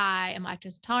IBS. I am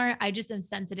lactose intolerant. I just am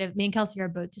sensitive. Me and Kelsey are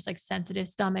both just like sensitive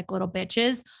stomach little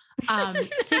bitches.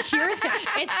 To hear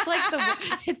that, it's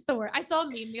like it's the word. I saw a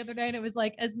meme the other day and it was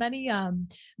like, as many,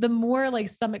 the more like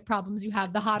stomach problems you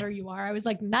have, the hotter you are. I was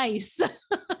like, nice.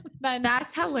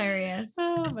 That's hilarious.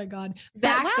 Oh my God.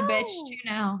 Zach's a bitch too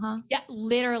now, huh? Yeah.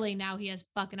 Literally now he has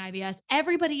fucking IBS.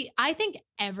 I think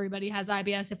everybody has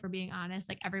IBS if we're being honest.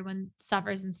 Like everyone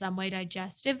suffers in some way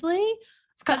digestively.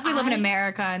 It's because we live in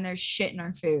America and there's shit in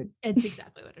our food. It's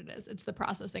exactly what it is. It's the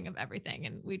processing of everything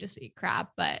and we just eat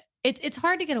crap, but it's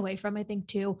hard to get away from, I think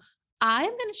too. I'm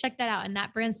going to check that out. And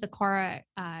that brand Sakara,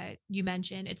 you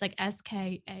mentioned, it's like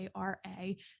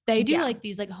Skara. They do like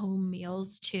these like home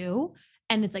meals too.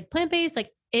 And it's like plant-based.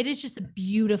 Like it is just a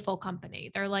beautiful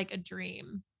company. They're like a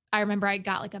dream. I remember I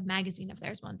got like a magazine of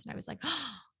theirs once and I was like,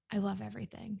 oh, I love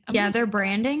everything. Their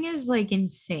branding is like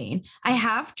insane. I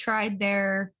have tried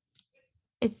their,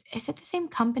 is it the same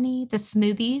company? The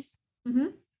smoothies? Mm-hmm.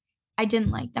 I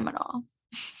didn't like them at all.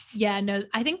 Yeah, no,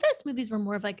 I think the smoothies were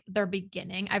more of like their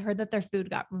beginning. I've heard that their food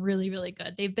got really, really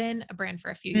good. They've been a brand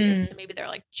for a few years, so maybe they're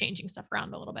like changing stuff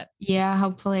around a little bit. Yeah,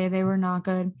 hopefully they were not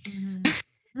good. Mm-hmm.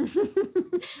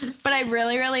 But I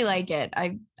really, really like it.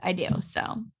 I do.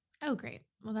 So. Oh, great.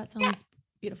 Well, that sounds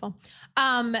beautiful.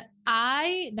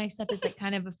 Next up is like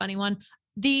kind of a funny one.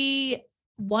 The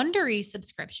Wondery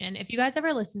subscription. If you guys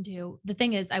ever listen to, the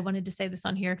thing is, I wanted to say this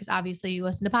on here because obviously you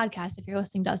listen to podcasts. If you're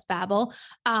listening to us babble,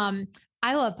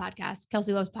 I love podcasts.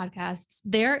 Kelsey loves podcasts.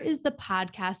 There is the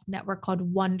podcast network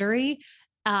called Wondery.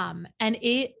 And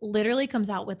it literally comes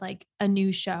out with like a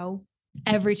new show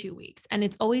every 2 weeks. And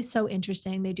it's always so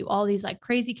interesting. They do all these like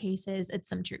crazy cases. It's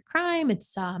some true crime.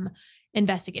 It's some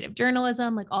investigative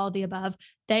journalism, like all of the above.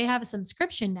 They have a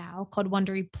subscription now called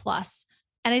Wondery Plus.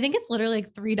 And I think it's literally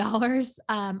like $3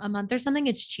 a month or something.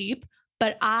 It's cheap,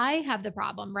 but I have the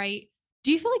problem, right?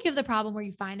 Do you feel like you have the problem where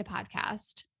you find a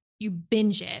podcast, you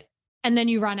binge it, and then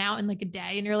you run out in like a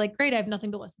day and you're like, great, I have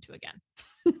nothing to listen to again?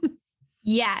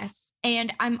 Yes.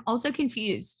 And I'm also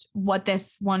confused what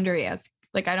this Wondery is.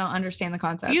 Like, I don't understand the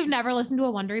concept. You've never listened to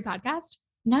a Wondery podcast?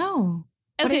 No.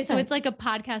 Okay. So it's like a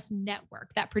podcast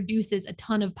network that produces a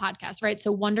ton of podcasts, right?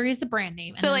 So Wondery is the brand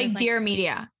name. So like Dear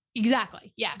Media.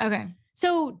 Exactly. Yeah. Okay.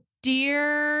 So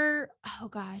Dirty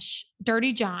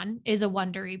John is a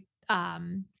Wondery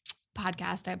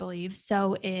podcast, I believe.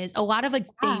 So is a lot of like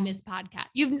famous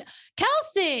podcasts.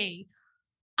 Kelsey,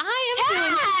 I am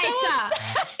feeling so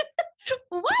upset.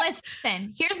 What?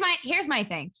 Listen, here's my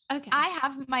thing. Okay. I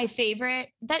have my favorite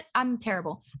that I'm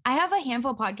terrible. I have a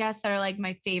handful of podcasts that are like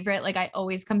my favorite, like I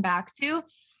always come back to.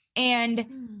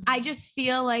 And I just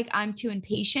feel like I'm too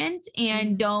impatient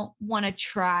and don't want to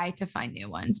try to find new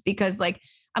ones because like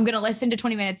I'm going to listen to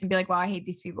 20 minutes and be like, wow, I hate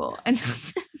these people. And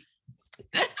then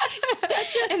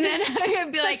I'm going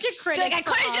to be like, I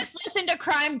could have just listened to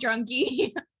Crime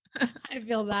Junkie. I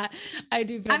feel that. I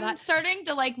do feel that. I'm starting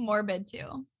to like Morbid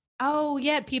too. Oh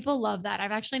yeah. People love that.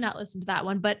 I've actually not listened to that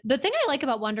one, but the thing I like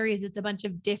about Wondery is it's a bunch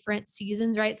of different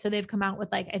seasons, right? So they've come out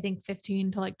with like, I think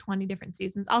 15 to like 20 different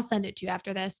seasons. I'll send it to you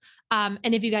after this. And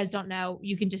if you guys don't know,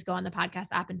 you can just go on the podcast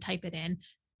app and type it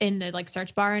in the like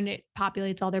search bar and it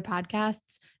populates all their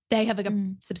podcasts. They have like a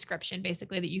subscription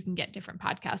basically that you can get different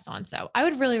podcasts on. So I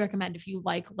would really recommend if you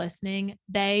like listening,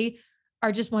 they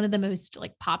are just one of the most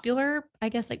like popular, I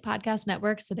guess, like podcast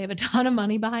networks. So they have a ton of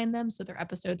money behind them. So their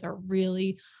episodes are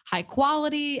really high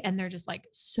quality and they're just like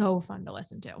so fun to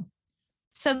listen to.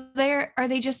 So are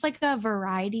they just like a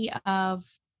variety of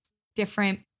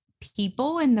different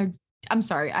people and I'm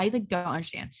sorry, I like don't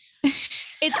understand.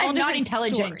 It's all not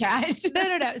intelligent, guys.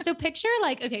 No. So picture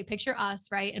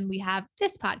us, right? And we have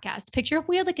this podcast. Picture if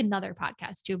we had like another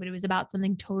podcast too, but it was about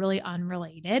something totally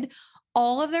unrelated.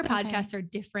 All of their podcasts are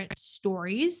different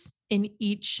stories in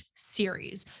each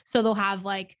series. So they'll have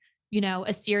like,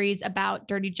 a series about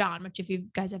Dirty John, which if you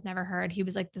guys have never heard, he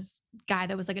was like this guy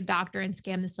that was like a doctor and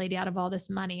scammed this lady out of all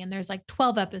this money. And there's like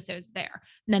 12 episodes there.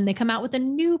 And then they come out with a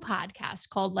new podcast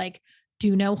called like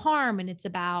Do No Harm. And it's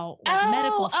about like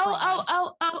medical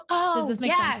fraud. Does this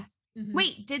make sense? Mm-hmm.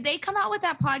 Wait, did they come out with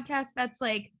that podcast that's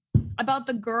like about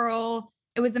the girl?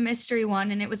 It was a mystery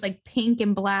one and it was like pink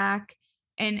and black.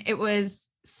 And it was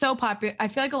so popular. I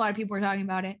feel like a lot of people were talking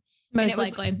about it. Most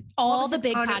likely. All the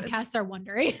big podcasts are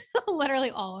Wondery. Literally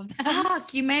all of them.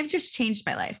 Fuck, you may have just changed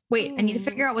my life. Wait, I need to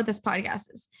figure out what this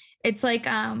podcast is. It's like,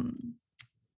 I'll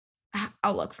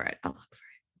look for it.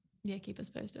 Yeah, keep us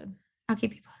posted. I'll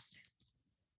keep you posted.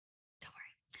 Don't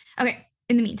worry. Okay,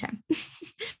 in the meantime,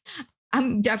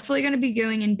 I'm definitely going to be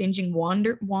going and binging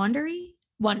Wondery.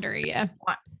 Wondery, yeah.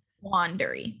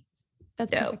 Wondery.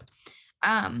 That's dope.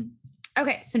 Perfect.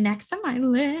 Okay, so next on my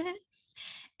list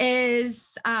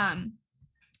is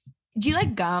do you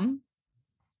like gum?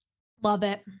 Love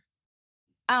it.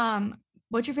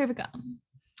 What's your favorite gum?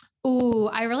 Ooh,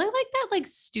 I really like that like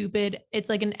stupid, it's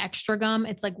like an extra gum.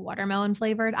 It's like watermelon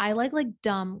flavored. I like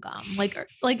dumb gum. Like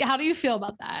how do you feel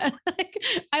about that? Like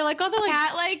I like all the like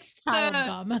Cat likes the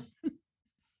gum.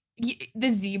 The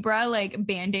zebra like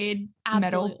Band-Aid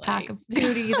metal pack of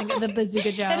who do you think of the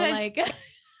Bazooka Joe? It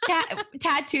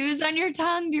tattoos on your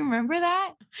tongue. Do you remember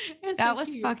that? That was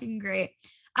cute. fucking great.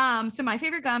 So my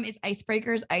favorite gum is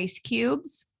Icebreakers Ice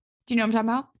Cubes. Do you know what I'm talking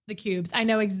about? The cubes. I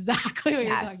know exactly what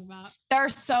you're talking about. They're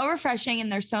so refreshing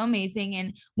and they're so amazing.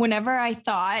 And whenever I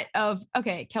thought of,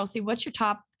 okay, Kelsey, what's your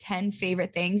top 10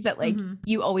 favorite things that like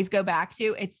you always go back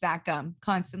to? It's that gum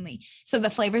constantly. So the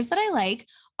flavors that I like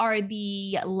are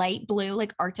the light blue,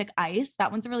 like Arctic ice.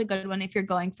 That one's a really good one if you're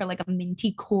going for like a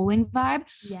minty cooling vibe.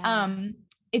 Yeah.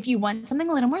 If you want something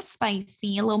a little more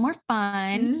spicy, a little more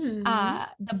fun,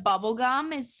 the bubble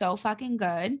gum is so fucking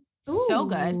good. Ooh. So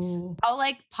good. I'll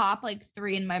like pop like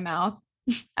 3 in my mouth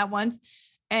at once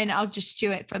and I'll just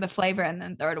chew it for the flavor and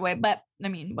then throw it away. But I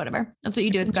mean, whatever. That's what you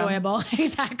do with enjoyable. gum.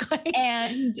 Exactly.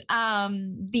 And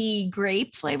the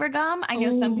grape flavor gum. I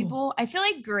know some people, I feel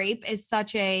like grape is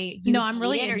such a, no, I'm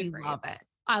really into you grape. love it.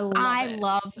 I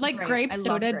love like grape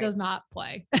soda does not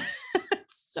play.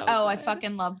 So good. I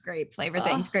fucking love grape flavor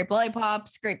things. Grape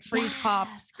lollipops, grape freeze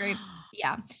pops, grape.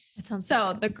 Yeah. It sounds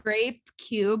so the grape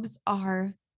cubes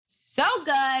are so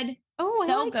good. Oh,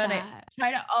 so like good. That. I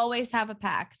try to always have a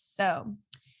pack. So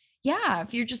yeah,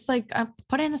 if you're just like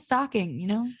put in a stocking, you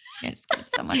know, just give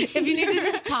someone. If you need to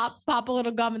just pop a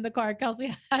little gum in the car,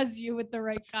 Kelsey has you with the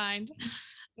right kind.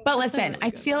 But listen, really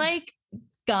I feel like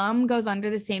gum goes under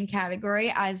the same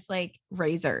category as like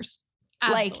razors.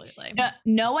 Absolutely. Like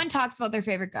no one talks about their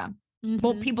favorite gum.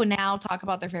 Well, people now talk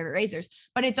about their favorite razors,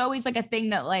 but it's always like a thing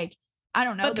that like, I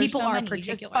don't know. But people are particular. You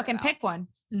just fucking pick one.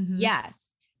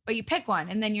 Yes. But you pick one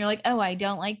and then you're like, oh, I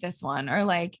don't like this one. Or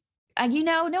like, you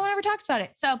know, no one ever talks about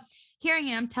it. So here I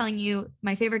am telling you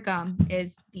my favorite gum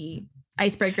is the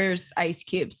Icebreakers Ice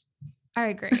Cubes. All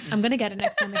right, great. I'm going to get it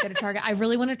next time I go to Target. I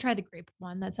really want to try the grape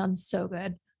one. That sounds so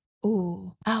good.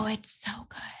 Ooh. Oh, it's so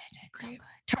good. It's so good.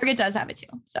 Target does have it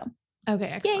too. So. Okay.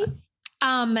 Excellent.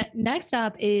 Yay. Next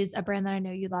up is a brand that I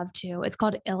know you love too. It's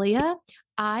called Ilia,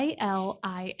 Ilia.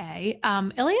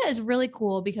 Ilia is really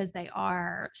cool because they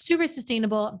are super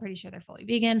sustainable. I'm pretty sure they're fully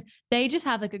vegan. They just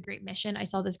have like a great mission. I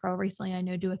saw this girl recently, I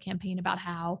know, do a campaign about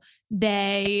how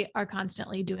they are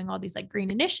constantly doing all these like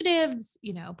green initiatives,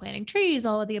 you know, planting trees,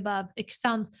 all of the above. It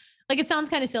sounds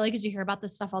kind of silly because you hear about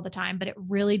this stuff all the time, but it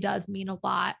really does mean a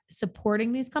lot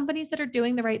supporting these companies that are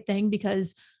doing the right thing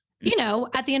because you know,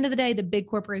 at the end of the day, the big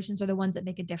corporations are the ones that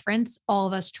make a difference. All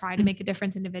of us try to make a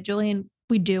difference individually, and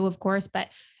we do, of course, but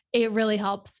it really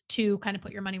helps to kind of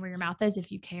put your money where your mouth is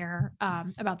if you care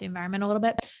about the environment a little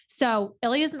bit. So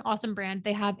Ilia is an awesome brand.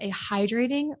 They have a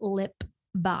hydrating lip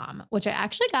balm, which I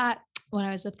actually got when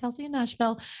I was with Kelsey in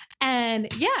Nashville.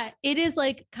 And yeah, it is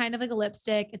like kind of like a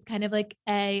lipstick. It's kind of like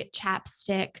a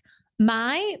chapstick.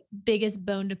 My biggest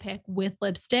bone to pick with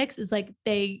lipsticks is like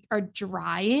they are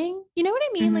drying. You know what I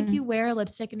mean? Like you wear a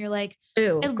lipstick and you're like,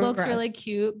 ew, it looks really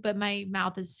cute, but my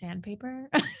mouth is sandpaper.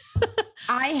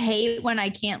 I hate when I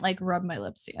can't like rub my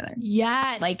lips together.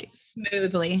 Yes. Like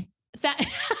smoothly. That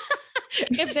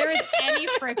if there is any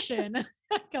friction,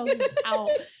 goes out.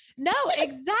 No,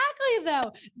 exactly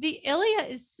though. The Ilia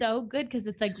is so good because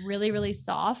it's like really, really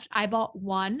soft. I bought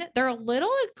one. They're a little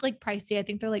like pricey. I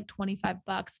think they're like $25.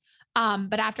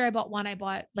 But after I bought one, I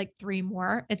bought like 3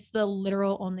 more. It's the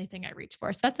literal only thing I reach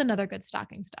for. So that's another good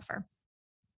stocking stuffer.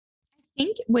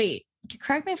 Wait,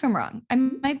 correct me if I'm wrong. I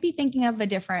might be thinking of a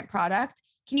different product.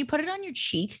 Can you put it on your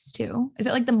cheeks too? Is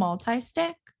it like the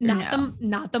multi-stick?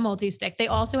 Not the multi-stick. They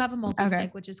also have a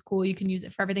multi-stick, which is cool. You can use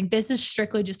it for everything. This is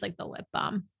strictly just like the lip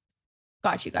balm.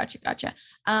 Gotcha.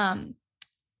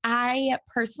 I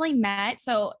personally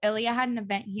so Ilia had an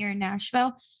event here in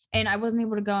Nashville and I wasn't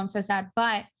able to go. I'm so sad,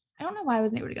 but I don't know why I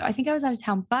wasn't able to go. I think I was out of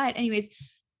town, but anyways,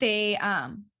 they,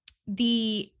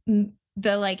 the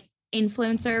like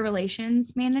influencer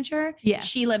relations manager,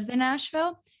 she lives in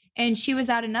Nashville and she was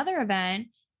at another event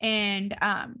and,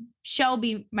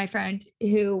 Shelby, my friend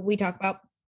who we talk about,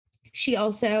 she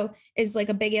also is like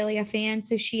a big Ilia fan.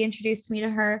 So she introduced me to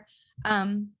her.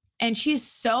 And she's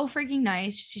so freaking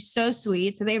nice. She's so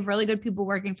sweet. So they have really good people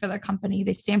working for their company.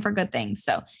 They stand for good things.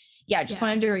 So yeah, just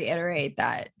wanted to reiterate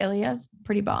that Ilia's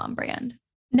pretty bomb brand.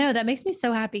 No, that makes me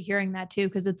so happy hearing that too.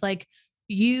 Cause it's like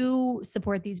you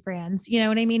support these brands, you know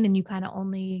what I mean? And you kind of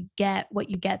only get what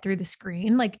you get through the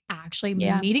screen. Like actually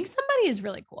meeting somebody is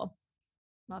really cool.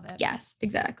 Love it. Yes,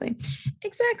 exactly.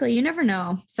 You never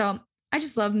know. So I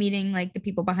just love meeting like the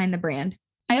people behind the brand.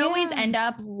 I always end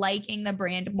up liking the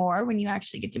brand more when you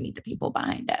actually get to meet the people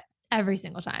behind it. Every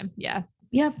single time. Yeah.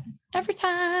 Yep. Every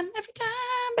time,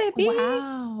 baby.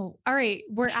 Wow. All right.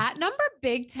 We're at number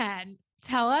big 10.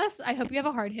 Tell us, I hope you have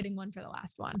a hard hitting one for the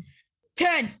last one.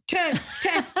 10.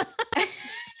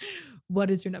 What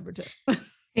is your number 10? I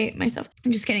hate myself.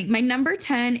 I'm just kidding. My number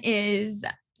 10 is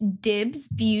Dibs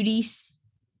Beauty Stick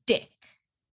stick.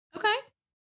 Okay.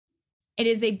 It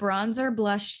is a bronzer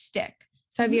blush stick.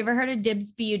 So have you ever heard of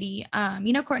Dibs Beauty?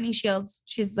 You know Courtney Shields.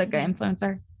 She's like an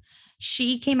influencer.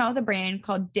 She came out with a brand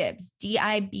called Dibs,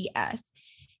 Dibs.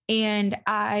 And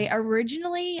I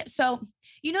originally, so,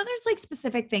 you know, there's like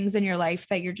specific things in your life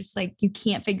that you're just like, you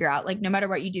can't figure out, like, no matter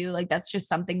what you do, like, that's just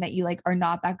something that you like are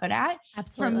not that good at.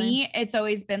 Absolutely. For me, it's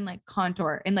always been like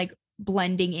contour and like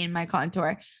blending in my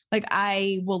contour. Like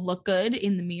I will look good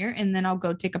in the mirror and then I'll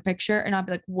go take a picture and I'll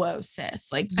be like, whoa,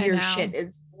 sis, like your shit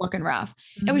is looking rough.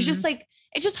 It was just like,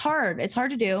 it's just hard. It's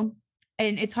hard to do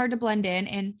and it's hard to blend in.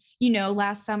 And, you know,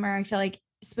 last summer, I feel like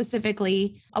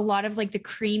specifically a lot of like the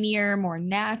creamier, more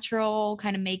natural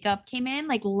kind of makeup came in,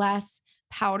 like less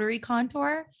powdery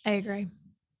contour. I agree.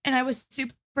 And I was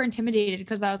super intimidated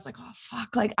because I was like, oh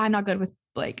fuck, like I'm not good with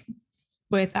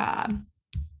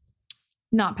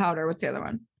not powder. What's the other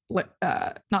one?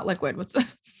 Not liquid. What's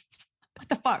what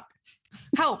the fuck?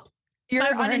 Help. Your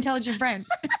unintelligent friend.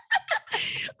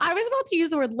 I was about to use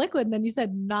the word liquid and then you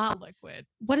said not liquid.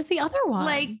 What is the other one?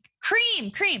 Like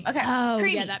cream. Okay. Oh,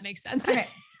 creamy. yeah, that makes sense. Okay.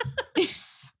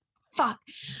 Fuck.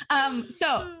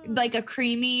 So like a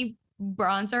creamy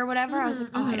bronzer or whatever. I was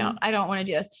like, oh, I don't want to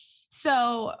do this.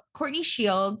 So Courtney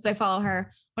Shields, I follow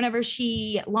her. Whenever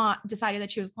she decided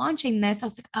that she was launching this, I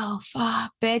was like, oh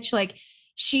fuck, bitch. Like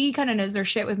she kind of knows her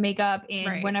shit with makeup.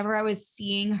 And whenever I was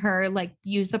seeing her like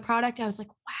use the product, I was like,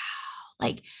 wow,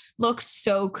 like looks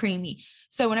so creamy.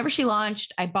 So whenever she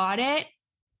launched, I bought it.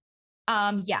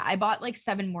 Yeah, I bought like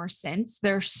 7 more since.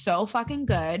 They're so fucking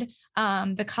good.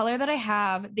 The color that I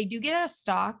have, they do get out of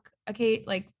stock. Okay.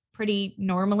 Like pretty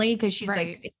normally. Cause she's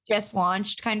like, it just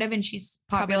launched kind of, and she's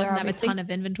popular. Probably doesn't have a ton of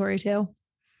inventory too.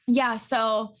 Yeah.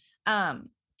 So,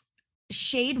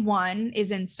 shade 1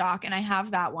 is in stock and I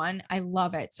have that one. I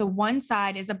love it. So one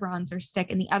side is a bronzer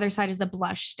stick and the other side is a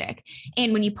blush stick.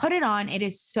 And when you put it on, it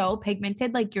is so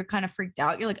pigmented. Like you're kind of freaked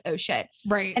out. You're like, oh shit.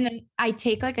 Right. And then I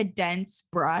take like a dense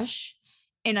brush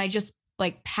and I just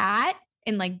like pat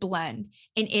and like blend,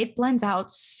 and it blends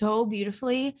out so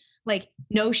beautifully. Like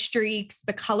no streaks.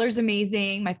 The color's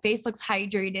amazing. My face looks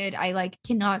hydrated. I like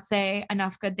cannot say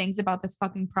enough good things about this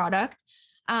fucking product.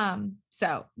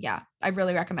 So yeah, I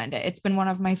really recommend it. It's been one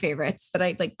of my favorites that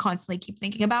I like constantly keep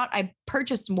thinking about. I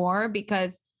purchased more of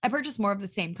the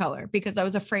same color because I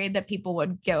was afraid that people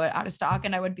would go out of stock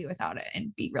and I would be without it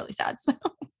and be really sad. So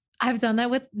I've done that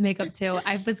with makeup too.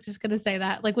 I was just going to say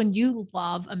that, like, when you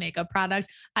love a makeup product,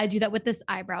 I do that with this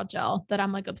eyebrow gel that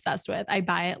I'm like obsessed with. I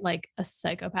buy it like a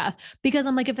psychopath because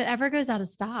I'm like, if it ever goes out of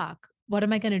stock, what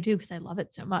am I going to do? Because I love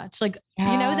it so much. Like, you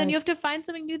know, then you have to find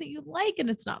something new that you like,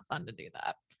 and it's not fun to do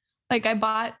that. Like I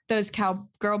bought those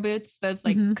cowgirl boots, those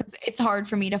like, cause it's hard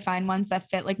for me to find ones that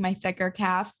fit like my thicker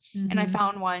calves. And I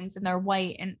found ones and they're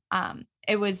white. And,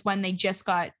 it was when they just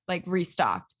got like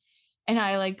restocked. And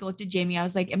I like looked at Jamie. I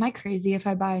was like, am I crazy if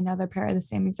I buy another pair of the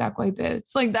same exact white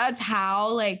boots? Like that's how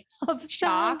like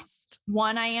shocked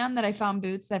one I am that I found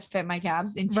boots that fit my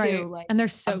calves, and two, like, and they're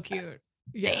so cute.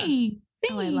 Yeah. Thanks.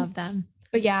 Oh, I love them.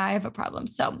 But yeah, I have a problem.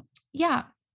 So yeah,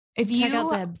 if you check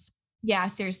out Dibs. Yeah,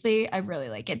 seriously, I really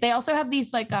like it. They also have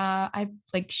these like I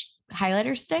like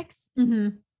highlighter sticks.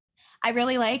 I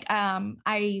really like.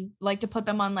 I like to put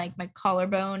them on like my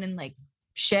collarbone and like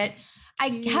shit.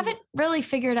 I haven't really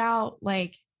figured out,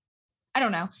 like, I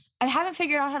don't know. I haven't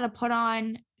figured out how to put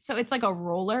on. So it's like a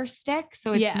roller stick.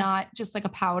 So it's not just like a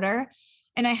powder.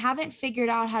 And I haven't figured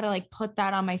out how to like put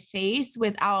that on my face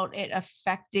without it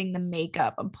affecting the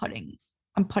makeup I'm putting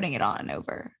it on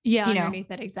over. Yeah. You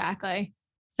underneath it. Exactly.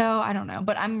 So I don't know,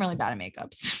 but I'm really bad at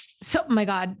makeups. So, oh my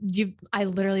God, I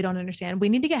literally don't understand. We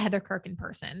need to get Heather Kirk in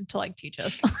person to like teach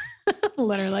us.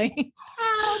 Literally.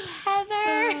 Help,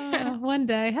 Heather. One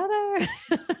day, Heather.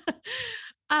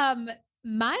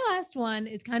 My last one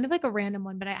is kind of like a random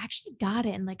one, but I actually got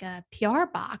it in like a PR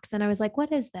box and I was like,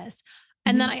 what is this?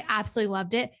 And then I absolutely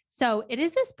loved it. So it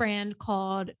is this brand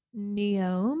called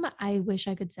Neom. I wish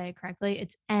I could say it correctly.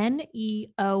 It's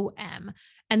Neom.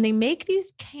 And they make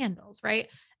these candles, right?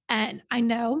 And I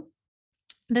know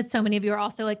that so many of you are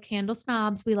also like candle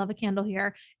snobs. We love a candle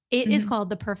here. It is called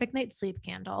the Perfect Night Sleep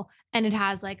Candle. And it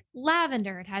has like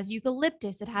lavender, it has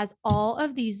eucalyptus, it has all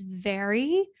of these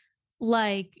very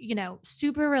like, you know,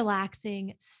 super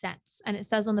relaxing scents. And it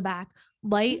says on the back,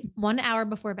 light 1 hour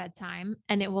before bedtime,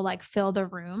 and it will like fill the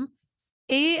room.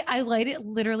 I light it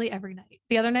literally every night.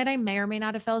 The other night, I may or may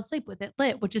not have fell asleep with it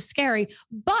lit, which is scary,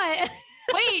 but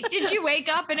wait, did you wake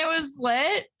up and it was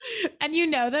lit? And you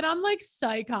know that I'm like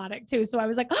psychotic too. So I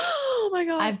was like, oh my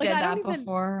God. I've done that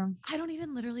before. I don't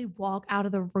even literally walk out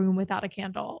of the room without a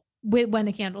candle when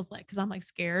a candle's lit, because I'm like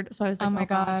scared. So I was like, oh my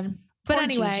God. But Poor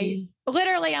anyway, Gigi.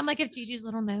 literally, I'm like, if Gigi's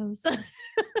little nose, her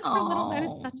little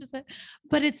nose touches it,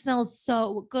 but it smells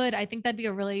so good. I think that'd be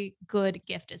a really good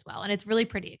gift as well. And it's really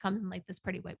pretty. It comes in like this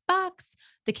pretty white box.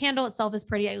 The candle itself is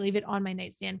pretty. I leave it on my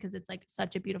nightstand because it's like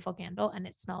such a beautiful candle and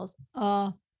it smells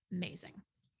amazing.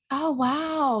 Oh,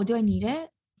 wow. Do I need it?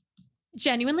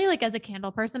 Genuinely, like as a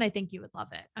candle person, I think you would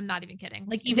love it. I'm not even kidding.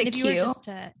 Like even if you were just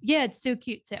yeah, it's so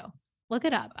cute too. Look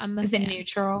it up. Is it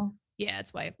neutral? Yeah,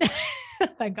 it's white.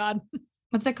 Thank God.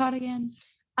 What's it called again?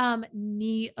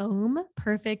 Neom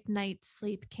Perfect Night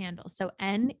Sleep Candle. So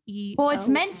NEOM. Well, it's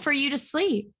meant for you to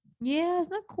sleep. Yeah,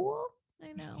 isn't that cool?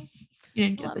 I know. You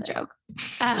didn't get the joke.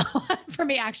 For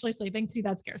me actually sleeping. See,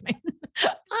 that scares me.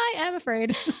 I am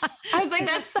afraid. I was like,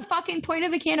 that's the fucking point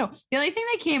of the candle. The only thing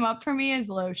that came up for me is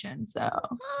lotion. So,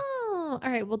 all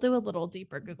right. We'll do a little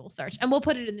deeper Google search and we'll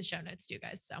put it in the show notes too,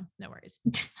 guys. So no worries.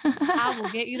 I will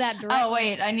get you that directly. Oh,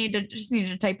 wait. I need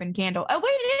to type in candle. Oh, wait.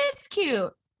 It is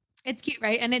cute. It's cute,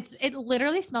 right? And it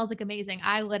literally smells like amazing.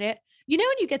 I lit it. You know,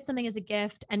 when you get something as a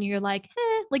gift and you're like,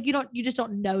 like you just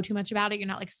don't know too much about it. You're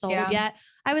not like sold yet.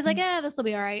 I was like, this will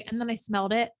be all right. And then I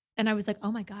smelled it and I was like,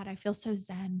 oh my God, I feel so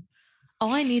zen.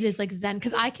 All I need is like zen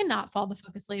because I cannot fall the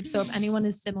fuck asleep. So if anyone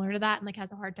is similar to that and like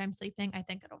has a hard time sleeping, I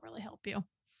think it'll really help you.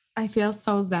 I feel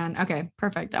so zen. Okay,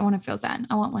 perfect. I want to feel zen.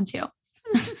 I want one too.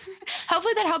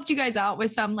 Hopefully that helped you guys out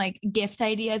with some like gift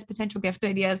ideas, potential gift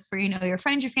ideas for, your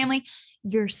friends, your family,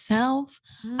 yourself.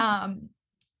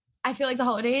 I feel like the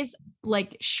holidays,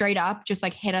 like straight up, just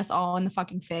like hit us all in the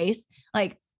fucking face.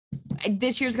 Like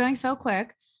this year's going so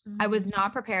quick. I was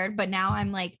not prepared, but now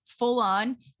I'm like full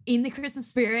on in the Christmas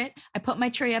spirit. I put my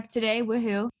tree up today.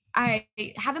 Woohoo. I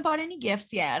haven't bought any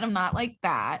gifts yet. I'm not like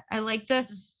that. I like to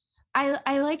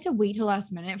wait till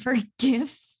last minute for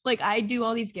gifts. Like I do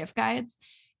all these gift guides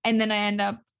and then I end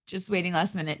up just waiting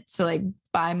last minute to like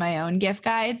buy my own gift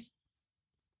guides.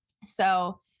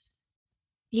 So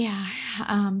yeah,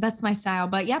 that's my style,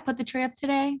 but yeah, put the tree up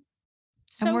today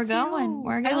and we're going.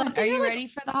 Are you ready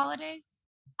for the holidays?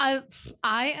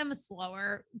 I am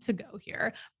slower to go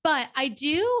here, but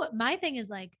my thing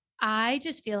is like, I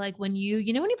just feel like when you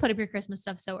put up your Christmas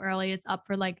stuff so early, it's up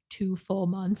for like 2 full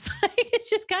months. It's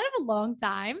just kind of a long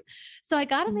time. So I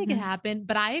got to make it happen.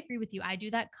 But I agree with you. I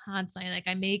do that constantly. Like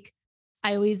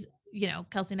I always,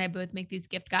 Kelsey and I both make these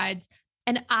gift guides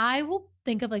and I will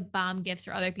think of like bomb gifts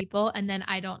for other people. And then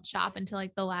I don't shop until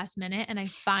like the last minute. And I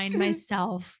find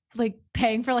myself like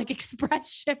paying for like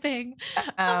express shipping.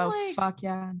 Oh, fuck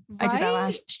yeah. Right? I did that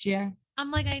last year. I'm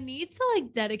like, I need to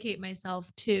like dedicate myself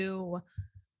to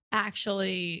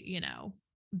actually,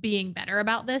 being better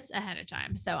about this ahead of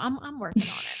time. So I'm working on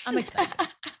it. I'm excited.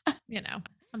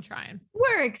 I'm trying.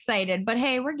 We're excited, but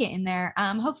hey, we're getting there.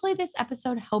 Hopefully this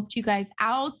episode helped you guys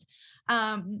out.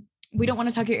 We don't want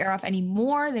to talk your ear off any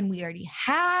more than we already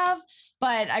have,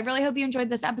 but I really hope you enjoyed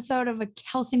this episode of a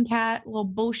Kelsey and Kat little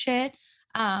bullshit.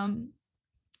 And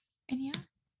yeah.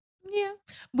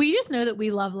 We just know that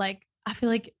we love I feel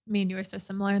like me and you are so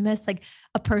similar in this. Like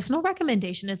a personal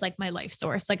recommendation is like my life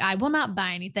source. Like I will not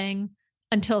buy anything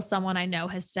until someone I know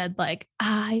has said like,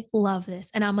 I love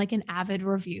this. And I'm like an avid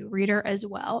review reader as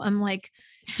well. I'm like,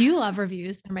 do you love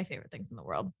reviews? They're my favorite things in the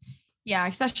world. Yeah,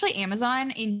 especially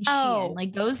Amazon and Shein.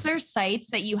 Like those are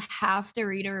sites that you have to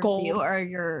read a review or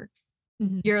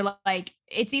you're like,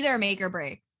 it's either a make or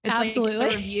break. It's absolutely.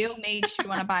 Like the review makes you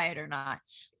want to buy it or not.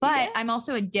 But I'm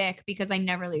also a dick because I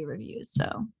never leave reviews.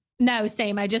 So no,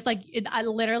 same. I just I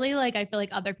literally I feel like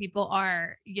other people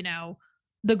are,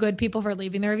 the good people for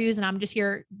leaving the reviews and I'm just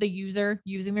here, the user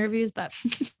using the reviews, but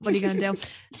what are you going to do?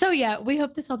 So yeah, we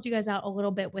hope this helped you guys out a little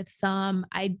bit with some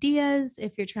ideas.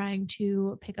 If you're trying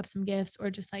to pick up some gifts or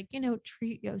just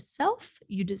treat yourself,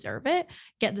 you deserve it.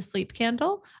 Get the sleep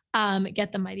candle,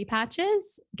 get the Mighty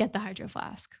Patches, get the Hydro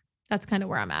Flask. That's kind of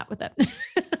where I'm at with it.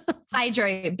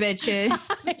 Hydrate, bitches.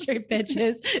 Hydrate,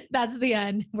 bitches. That's the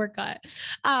end. We're cut.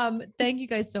 Thank you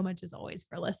guys so much as always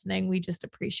for listening. We just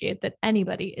appreciate that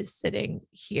anybody is sitting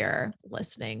here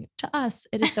listening to us.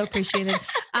 It is so appreciated.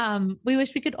 We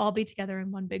wish we could all be together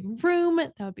in one big room.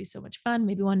 That would be so much fun.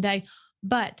 Maybe one day.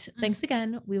 But thanks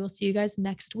again. We will see you guys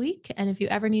next week. And if you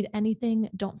ever need anything,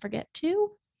 don't forget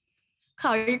to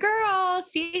call your girl.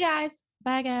 See you guys.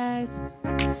 Bye, guys.